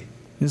Tom Hardy?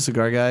 He's a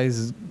cigar guy.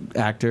 He's an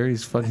actor.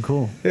 He's fucking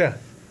cool. Yeah.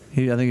 I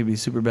think he'd be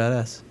super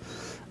badass.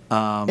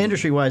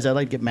 Industry-wise, I'd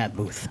like to get Matt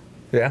Booth.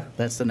 Yeah.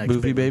 That's the next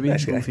Boofy big baby? one.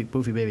 Nice guy.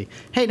 Boofy baby.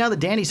 Hey, now that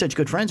Danny's such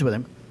good friends with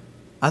him,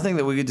 I think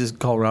that we could just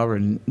call Robert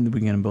and we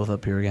can get them both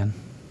up here again.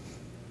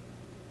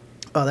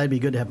 oh, that'd be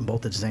good to have them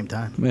both at the same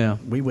time. Yeah.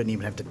 We wouldn't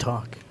even have to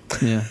talk.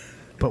 Yeah.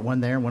 Put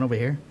one there, one over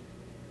here.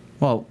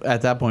 Well,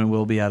 at that point,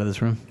 we'll be out of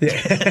this room.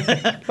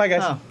 Bye,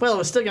 guys. Oh, well,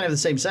 we're still gonna have the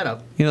same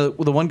setup. You know,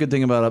 the one good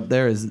thing about up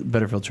there is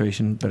better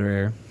filtration, better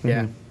air.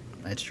 Yeah,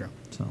 that's true.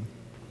 So,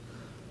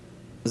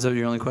 is that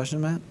your only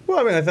question, Matt? Well,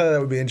 I mean, I thought that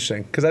would be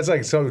interesting because that's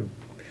like so.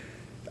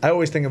 I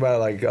always think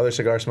about like other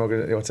cigar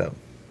smokers. What's up?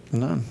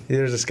 No.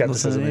 There's a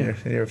skepticism Listen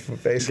in your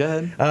face. Go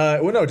ahead.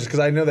 Well, no, just because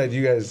I know that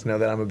you guys know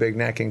that I'm a big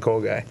Nat King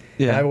Cole guy.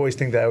 Yeah. And I always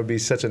think that would be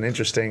such an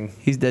interesting.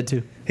 He's dead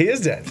too. He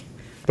is dead,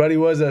 but he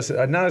was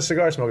not a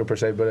cigar smoker per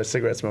se, but a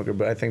cigarette smoker.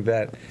 But I think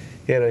that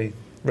he had a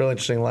real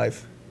interesting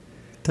life.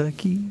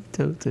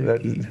 Taquito,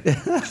 That,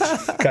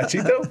 taquito.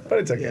 cachito, but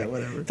it's okay. Yeah,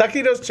 whatever.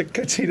 Taquitos,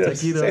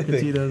 cachitos. Taquito, same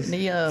thing. cachitos.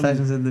 The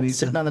Fashion Sandinista.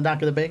 sitting on the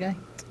dock of the Bay Guy.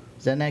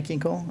 Is that Nat King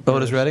Cole?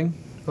 Otis Redding?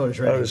 Otis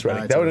Redding. Otis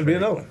Redding. Ah, That it's would be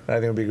Otis another Redding. one. I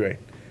think it would be great.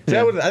 So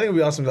Yeah. I think it would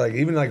be awesome to like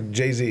even like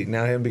Jay-Z,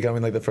 now him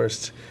becoming like the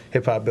first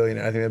hip hop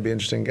billionaire. I think that'd be an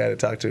interesting guy to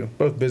talk to,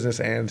 both business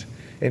and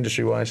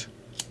industry wise.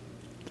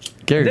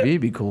 Gary Yeah. Vee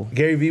would be cool.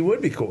 Gary Vee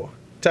would be cool.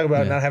 Talk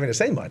about Yeah. not having to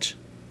say much.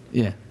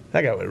 Yeah.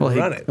 That guy would Well,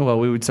 run it. well,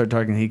 we would start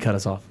talking. He'd cut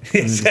us off. And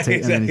then just Exactly.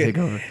 take, and then he'd take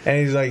over.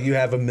 And he's like, "You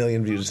have 1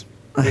 million views.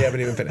 We haven't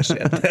even finished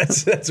yet."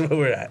 That's where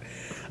we're at.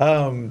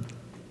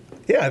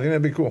 Yeah, I think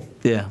that'd be cool.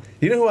 Yeah.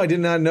 You know who I did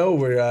not know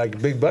were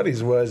big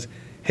buddies was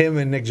him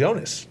and Nick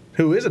Jonas,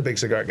 who is a big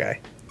cigar guy.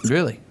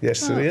 Really?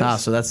 Yes, it is. Ah,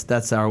 so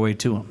that's our way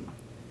to him.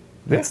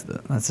 That's the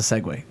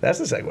segue. That's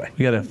the segue.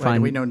 We gotta do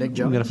find. we know Nick We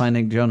Jonas? gotta find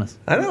Nick Jonas.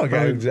 I know a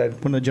guy One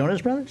of the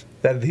Jonas Brothers?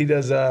 that he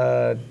does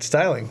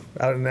styling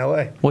out in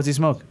L.A. What's he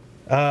smoke?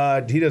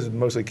 He does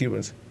mostly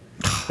Cubans.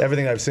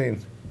 Everything I've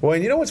seen. Well,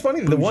 and you know what's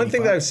funny? The one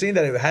thing that I've seen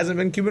that it hasn't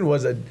been Cuban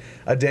was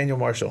a Daniel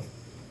Marshall.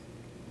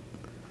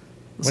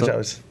 Which I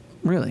was,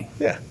 Really?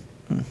 yeah.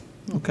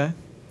 Okay.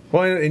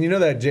 Well, and you know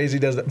that Jay-Z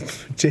does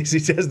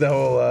the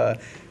whole,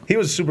 he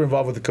was super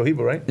involved with the Cohiba,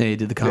 right? Yeah, he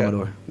did the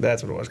Commodore. Yeah,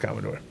 that's what it was,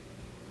 Commodore.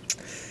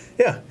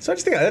 Yeah, so I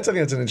just think that's an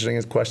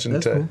interesting question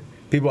That's to cool.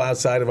 people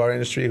outside of our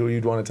industry who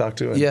you'd want to talk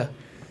to. And Yeah.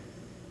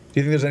 Do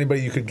you think there's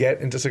anybody you could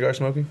get into cigar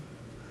smoking?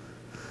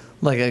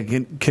 Like I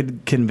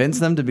could convince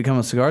them to become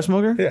a cigar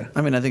smoker? Yeah.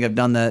 I mean, I think I've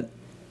done that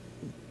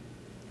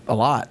a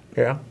lot.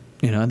 Yeah.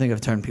 You know, I think I've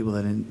turned people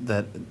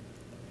that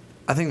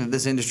I think that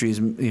this industry is,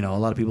 you know, a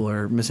lot of people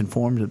are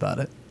misinformed about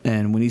it.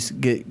 And when you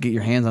get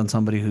your hands on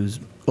somebody who's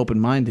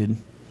open-minded,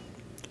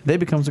 they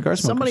become cigar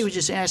smokers. Somebody was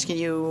just asking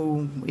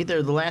you,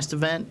 either the last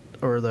event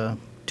or the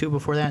two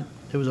before that,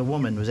 there was a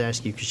woman was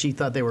asking you because she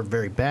thought they were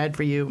very bad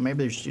for you.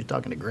 Maybe she was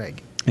talking to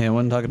Greg. Yeah,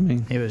 wasn't talking to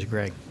me. It was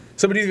Greg.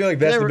 So, but do you feel like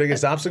that's Never- the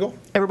biggest obstacle?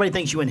 Everybody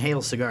thinks you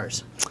inhale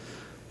cigars.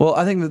 Well,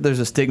 I think that there's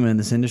a stigma in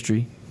this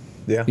industry,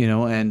 Yeah. you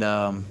know,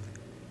 and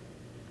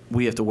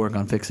we have to work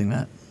on fixing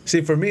that.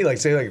 See, for me, like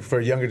say, like for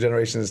younger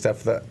generations and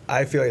stuff,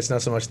 I feel like it's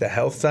not so much the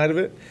health side of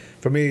it.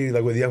 For me,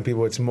 like with young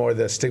people, it's more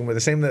the stigma,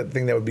 the same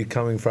thing that would be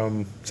coming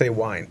from, say,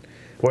 wine,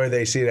 where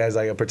they see it as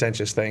like a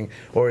pretentious thing,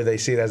 or they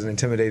see it as an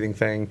intimidating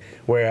thing.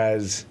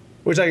 Whereas,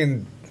 which I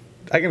can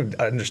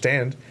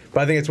understand,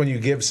 but I think it's when you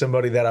give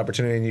somebody that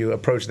opportunity and you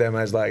approach them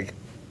as like,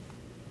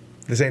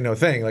 this ain't no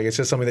thing. Like it's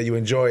just something that you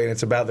enjoy, and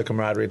it's about the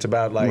camaraderie. It's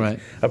about like Right.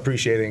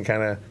 appreciating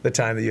kind of the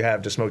time that you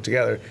have to smoke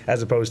together,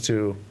 as opposed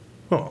to,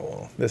 oh,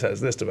 well, this has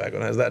this tobacco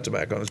and has that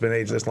tobacco and it's been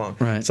aged this long.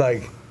 Right. It's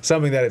like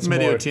something that it's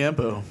more.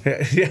 tiempo.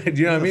 Yeah, do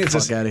you know what I mean? It's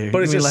Fuck just, outta here.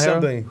 but it's Give me just Lajero?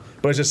 something.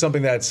 But it's just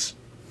something that's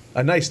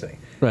a nice thing.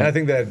 Right. And I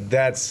think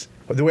that's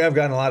the way I've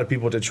gotten a lot of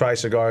people to try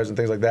cigars and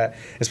things like that,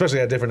 especially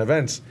at different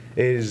events,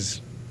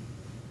 is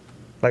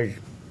like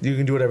you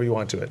can do whatever you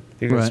want to it.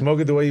 You can Right. smoke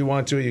it the way you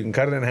want to it. You can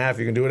cut it in half.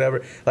 You can do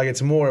whatever. Like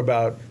it's more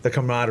about the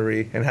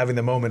camaraderie and having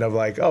the moment of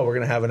like, oh, we're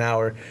gonna have an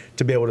hour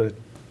to be able to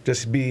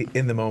just be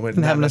in the moment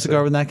And not having a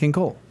cigar necessarily- with Nat King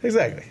Cole.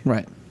 Exactly.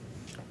 Right.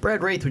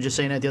 Brad Wraith was just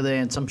saying that the other day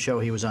on some show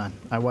he was on.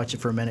 I watched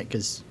it for a minute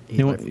because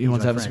You want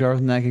to have a cigar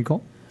with Nat King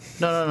Cole?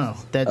 No.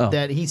 Oh.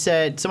 That he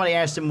said somebody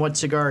asked him what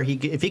cigar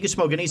if he could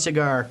smoke any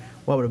cigar,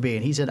 what would it be?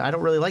 And he said, I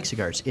don't really like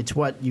cigars. It's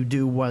what you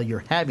do while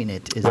you're having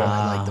it is what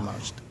I like the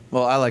most.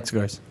 Well, I like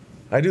cigars.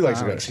 I do like I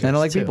cigars. And I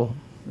like too. people.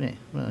 Yeah,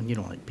 well, you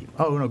don't like people.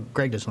 Oh no,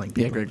 Greg doesn't like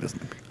people. Yeah, Greg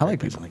doesn't. I like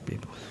Greg doesn't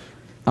people. like people.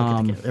 Look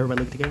at the camera. Everybody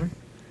look at the camera.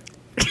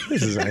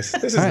 This is nice.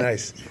 This is All right.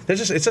 nice. There's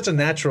just it's such a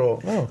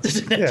natural. Oh,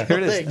 yeah. Here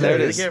it is. Look There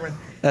it at is. the camera.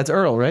 That's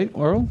Earl, right?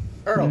 Earl?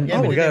 Earl. Yeah,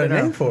 Oh, we got a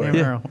name Earl. for him.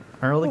 Name Yeah. Earl.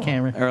 Earl the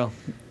camera. Earl.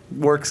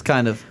 Works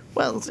kind of.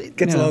 Well, see,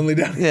 Gets you know, lonely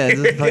down. Yeah,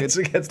 here. just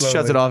It gets shuts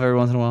lonely. it off every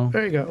once in a while.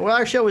 there you go. Well,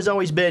 our show has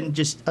always been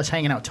just us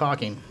hanging out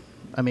talking.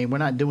 I mean, we're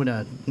not doing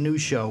a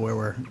news show where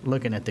we're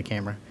looking at the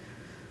camera.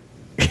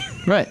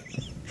 Right.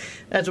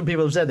 That's what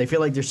people have said. They feel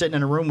like they're sitting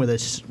in a room with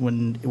us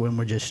when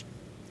we're just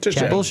Just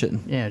chatting. bullshitting.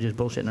 Yeah, just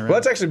bullshitting around. Well,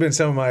 that's actually been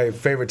some of my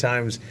favorite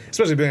times,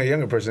 especially being a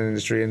younger person in the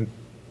industry and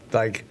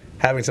like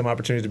having some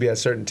opportunities to be at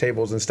certain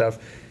tables and stuff.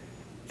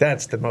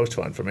 That's the most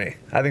fun for me.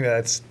 I think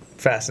that's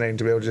fascinating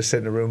to be able to just sit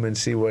in a room and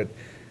see what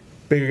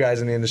bigger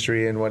guys in the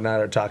industry and whatnot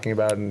are talking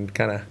about and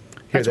kind of hear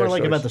That's their what I like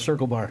stories. about the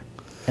Circle Bar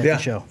at Yeah.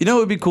 the show. You know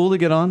what would be cool to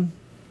get on?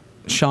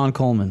 Sean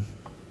Coleman.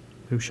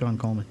 Who's Sean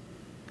Coleman?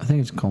 I think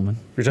it's Coleman.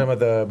 You're talking about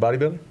the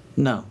bodybuilder?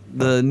 No.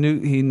 The new,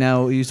 he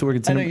used to work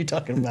at I know Cinema. you're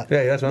talking about.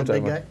 Yeah, that's what I'm the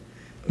big talking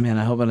guy. Man,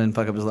 I hope I didn't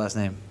fuck up his last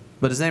name.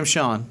 But his name's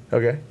Sean.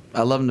 Okay.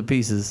 I love him to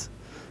pieces.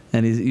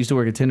 And he used to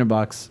work at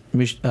Tinderbox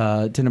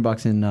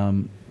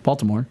in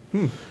Baltimore.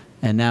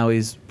 And now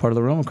he's part of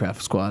the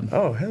Romacraft squad.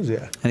 Oh, hells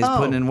yeah. And he's Oh.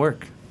 putting in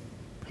work.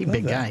 He's a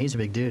big that. guy. He's a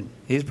big dude.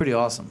 He's pretty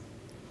awesome.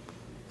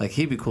 Like,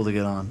 he'd be cool to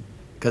get on.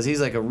 Because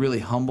he's like a really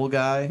humble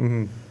guy.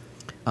 Mm-hmm.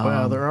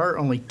 Well, there are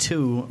only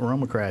 2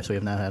 Aroma Crafts we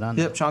have not had on.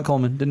 Yep, Sean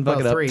Coleman. Didn't fuck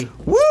Well, it up. 3.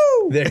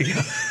 Woo! There you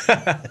go.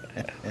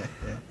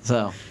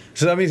 So,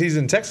 So that means he's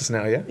in Texas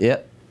now, yeah?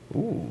 yep.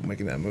 Ooh,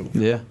 making that move.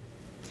 Yeah.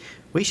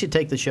 We should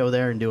take the show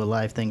there and do a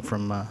live thing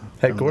from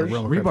Headquarters?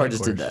 From the Aroma Craft Rebar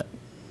just did that.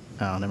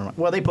 headquarters. Oh, never mind.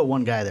 Well, they put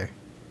one guy there.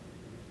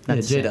 Not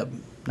Yeah, the same. J-Dub.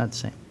 Not the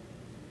same.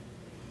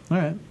 All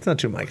right. It's not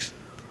 2 mics.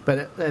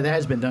 But it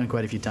has been done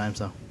quite a few times,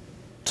 though.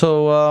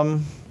 So,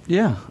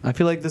 yeah, I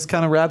feel like this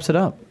kind of wraps it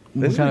up.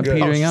 We're This is kind of good.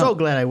 petering I'm out. so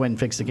glad I went and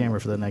fixed the camera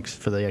for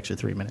the extra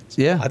 3 minutes.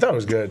 Yeah. I thought it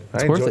was good.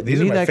 I worth enjoyed it. These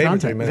You are need my that favorite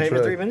content. 3 minutes. Favorite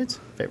really. 3 minutes?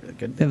 Favorite,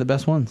 good. Yeah, the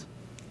best ones.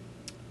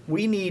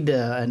 We need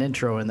an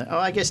intro in the. Oh,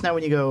 I guess now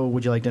when you go,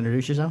 would you like to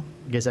introduce yourself?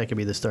 I guess that could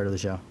be the start of the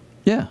show.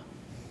 Yeah.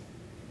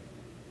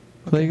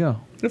 So there you go.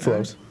 It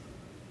flows.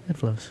 It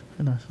flows.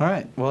 It does. All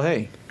right. Well,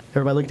 hey,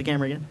 Everybody look at the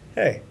camera again.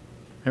 Hey,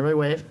 Everybody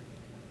wave.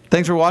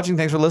 thanks for watching.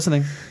 Thanks for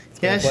listening.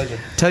 Yes. pleasure.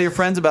 Tell your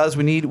friends about us.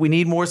 We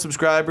need more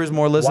subscribers,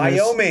 more listeners.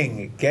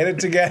 Wyoming, get it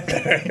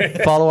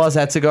together. Follow us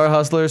at Cigar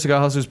Hustler, Cigar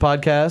Hustlers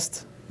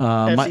Podcast.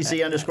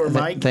 FCC underscore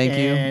Mike. thank you.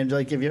 And would you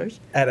like to give yours?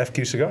 At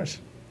FQ Cigars.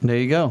 There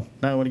you go.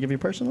 Now, I want to give you a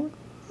personal one.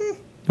 You want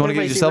to Everybody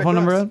give your see cell Rick phone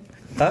number Ross. out?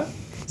 Huh?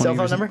 Cell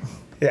phone number?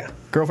 Yeah.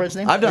 Girlfriend's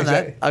name? I've done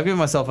Exactly. that. I've given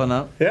my cell phone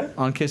up. Yeah?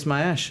 On Kiss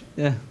My Ash.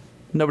 Yeah.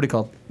 Nobody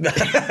called.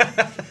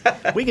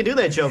 We can do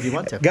that show if you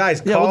want to.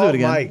 Guys, Yeah, call we'll do it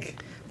again.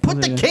 Mike.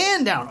 Put the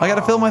can down. I got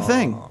to fill my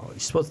thing. You're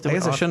supposed to do I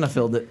guess it I shouldn't have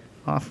filled it.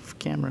 off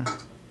camera.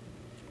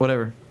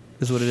 Whatever.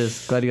 This is what it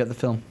is. Glad you got the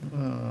film.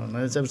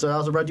 This episode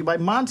also brought to you by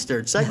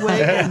Monster. Segway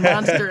and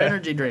Monster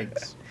energy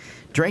drinks.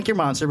 Drink your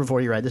Monster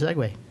before you ride the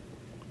Segway.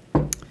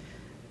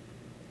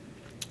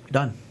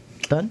 Done.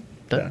 Done?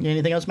 Done.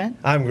 Anything else, man?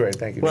 I'm great.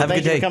 Thank you. Well, Have a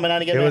thank good you day. for coming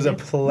on again. It was a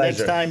Matthew. pleasure.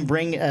 Next time,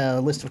 bring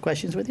a list of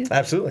questions with you.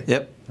 Absolutely.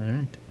 Yep. All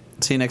right.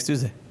 See you next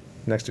Tuesday.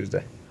 Next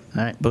Tuesday.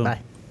 All right. Boom. Bye.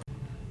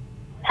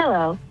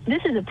 Hello,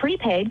 this is a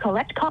prepaid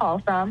collect call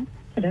from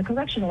the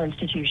correctional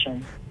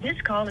institution. This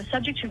call is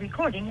subject to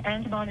recording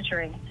and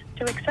monitoring.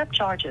 To accept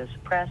charges,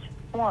 press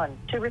 1.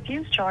 To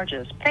refuse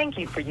charges, thank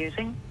you for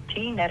using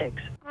T-Netics.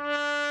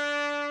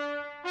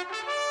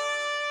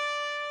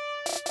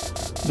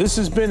 This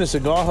has been a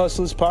Cigar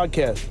Hustlers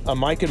podcast, a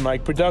Mike and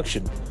Mike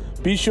production.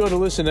 Be sure to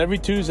listen every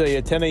Tuesday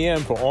at 10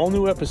 a.m. for all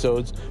new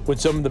episodes with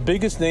some of the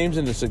biggest names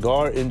in the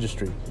cigar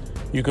industry.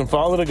 You can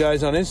follow the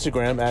guys on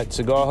Instagram at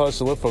Cigar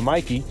Hustler for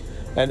Mikey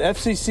and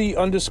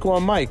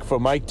FCC_Mike for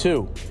Mike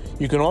too.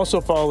 You can also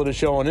follow the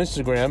show on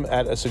Instagram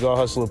at a Cigar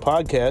Hustler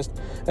podcast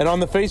and on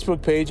the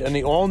Facebook page and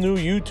the all-new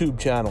YouTube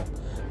channel.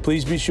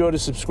 Please be sure to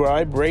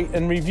subscribe, rate,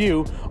 and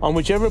review on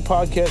whichever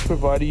podcast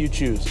provider you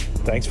choose.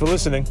 Thanks for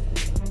listening.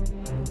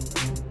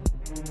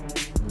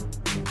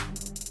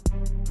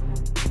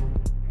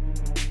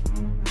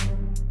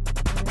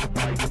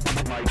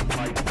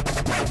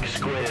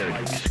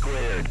 Mike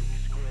squared.